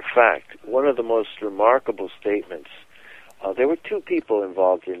matter of fact, one of the most remarkable statements, there were two people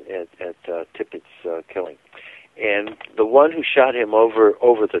involved at Tippit's killing. And the one who shot him over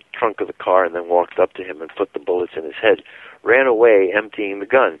the trunk of the car and then walked up to him and put the bullets in his head ran away emptying the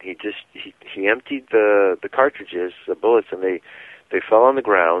gun. He emptied the cartridges, the bullets, and they fell on the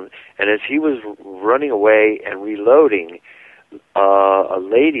ground. And as he was running away and reloading, a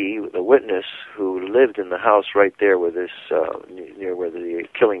lady, the witness who lived in the house right there where near where the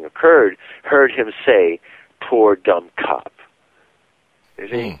killing occurred, heard him say, "Poor dumb cop." You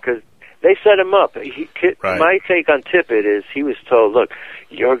see, because they set him up. My take on Tippit is he was told, look,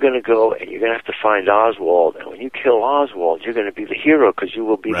 you're going to go and you're going to have to find Oswald, and when you kill Oswald, you're going to be the hero because you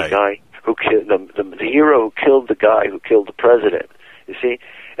will be the guy who killed the hero who killed the guy who killed the president. You see,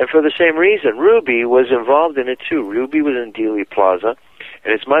 and for the same reason, Ruby was involved in it too. Ruby was in Dealey Plaza,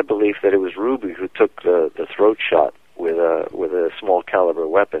 and it's my belief that it was Ruby who took the throat shot with a small caliber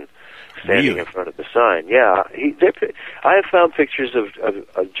weapon, standing in front of the sign. Yeah, I have found pictures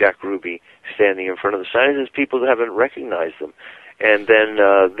of Jack Ruby standing in front of the sign, and people haven't recognized them. And then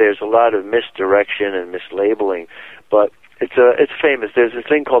there's a lot of misdirection and mislabeling, but it's famous. There's this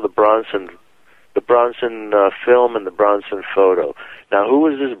thing called the Bronson film and the Bronson photo. Now, who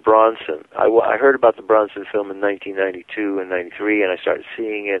was this Bronson? I heard about the Bronson film in 1992 and 93, and I started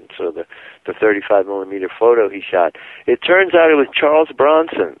seeing it. So the 35mm photo he shot. It turns out it was Charles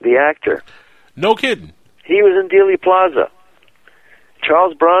Bronson, the actor. No kidding. He was in Dealey Plaza.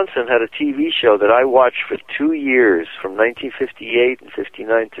 Charles Bronson had a TV show that I watched for 2 years, from 1958 and 59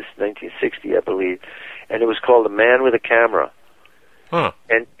 to 1960, I believe, and it was called A Man with a Camera. Huh.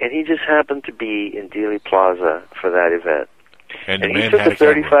 And he just happened to be in Dealey Plaza for that event. And he took a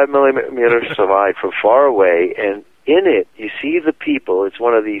 35mm slide from far away, and in it, you see the people. It's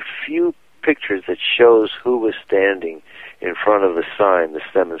one of the few pictures that shows who was standing in front of the sign, the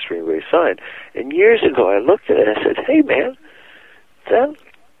Stem and Streamway sign. And years ago, I looked at it and I said, hey, man,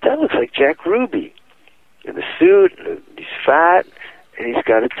 that looks like Jack Ruby. In the suit, he's fat, and he's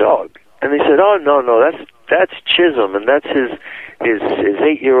got a dog. And they said, oh, no, that's Chisholm, and that's his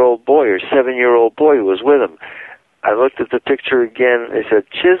 8-year-old boy or 7-year-old boy who was with him. I looked at the picture again. They said,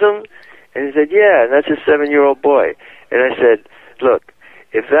 Chisholm? And he said, yeah, and that's his 7-year-old boy. And I said, look,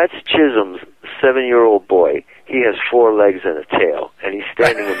 if that's Chisholm's 7-year-old boy, he has 4 legs and a tail, and he's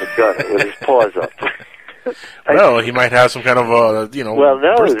standing in the gutter with his paws up. Well, he might have some kind of, Well,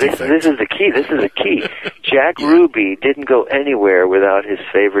 no, this is the key. This is the key. Jack Ruby didn't go anywhere without his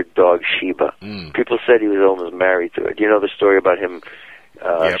favorite dog, Sheba. People said he was almost married to it. You know the story about him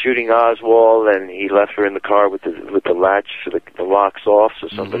shooting Oswald, and he left her in the car with the latch, the locks off, so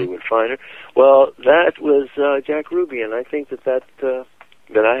somebody would find her. Well, that was Jack Ruby, and I think that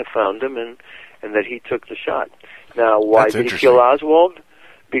I have found him, and that he took the shot. Now, why did he kill Oswald?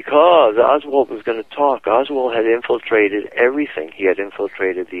 Because Oswald was going to talk. Oswald had infiltrated everything. He had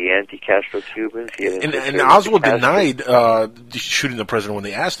infiltrated the anti-Castro Cubans. And Oswald denied shooting the president when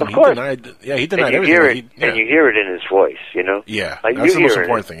they asked him. Of course. He denied everything. And you hear it in his voice, you know? Yeah, that's the most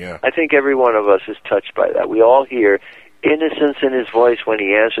important thing, yeah. I think every one of us is touched by that. We all hear innocence in his voice when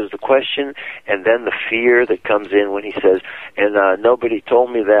he answers the question, and then the fear that comes in when he says, and nobody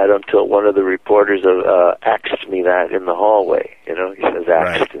told me that until one of the reporters asked me that in the hallway. You know, he says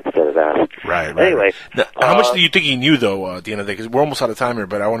asked instead of asked. Right. Anyway. Now, how much do you think he knew, though, at the end of the day? Because we're almost out of time here,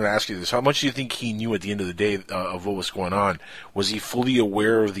 but I wanted to ask you this. How much do you think he knew at the end of the day of what was going on? Was he fully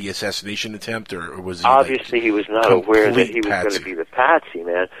aware of the assassination attempt, or was he Obviously, he was not aware that he was going to be the patsy,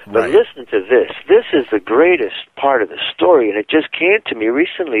 man. But Right. listen to this. This is the greatest part of the story, and it just came to me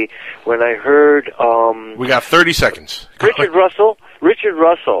recently when I heard... we got 30 seconds. Richard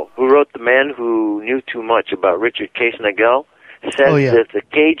Russell, who wrote The Man Who Knew Too Much about Richard Case-Nagel, says that the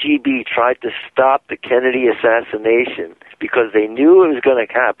KGB tried to stop the Kennedy assassination because they knew it was going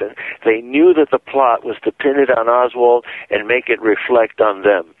to happen. They knew that the plot was to pin it on Oswald and make it reflect on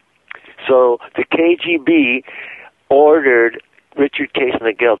them. So the KGB ordered Richard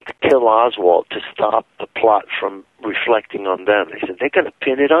Case-Nagel to kill Oswald to stop the plot from reflecting on them. They said, they're going to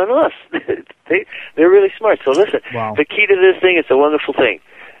pin it on us. They're really smart. So listen, the key to this thing is a wonderful thing.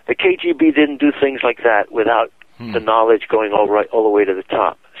 The KGB didn't do things like that without the knowledge going all the way to the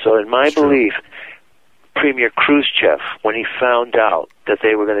top. So in my belief, Premier Khrushchev, when he found out that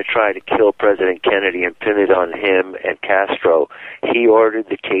they were going to try to kill President Kennedy and pin it on him and Castro, he ordered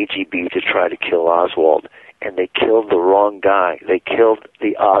the KGB to try to kill Oswald and they killed the wrong guy. They killed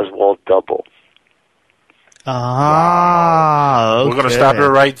the Oswald double. Okay. We're going to stop it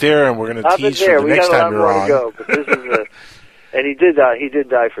right there, and we're going to tease for the next time you're on. Go, but this is and he did die. He did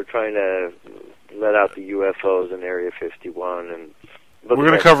die for trying to let out the UFOs in Area 51. And we're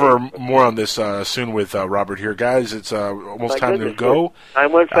going to cover more on this soon with Robert here, guys. It's almost time to go.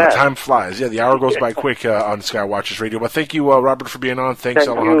 Time went fast. Time flies. Yeah, the hour goes by quick on Skywatchers Radio. But thank you, Robert, for being on. Thanks,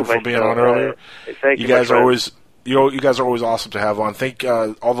 Alejandro, for being on earlier. Thank you. You guys are always. You guys are always awesome to have on. Thank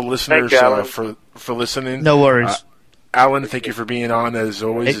all the listeners for listening. No worries. Alan, thank you for being on as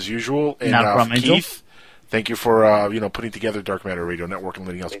always, as usual. And Keith, thank you for putting together Dark Matter Radio Network and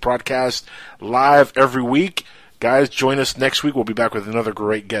letting us broadcast live every week. Guys, join us next week. We'll be back with another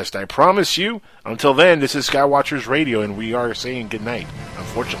great guest. I promise you. Until then, this is Skywatchers Radio, and we are saying good night,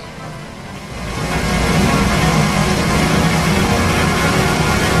 unfortunately.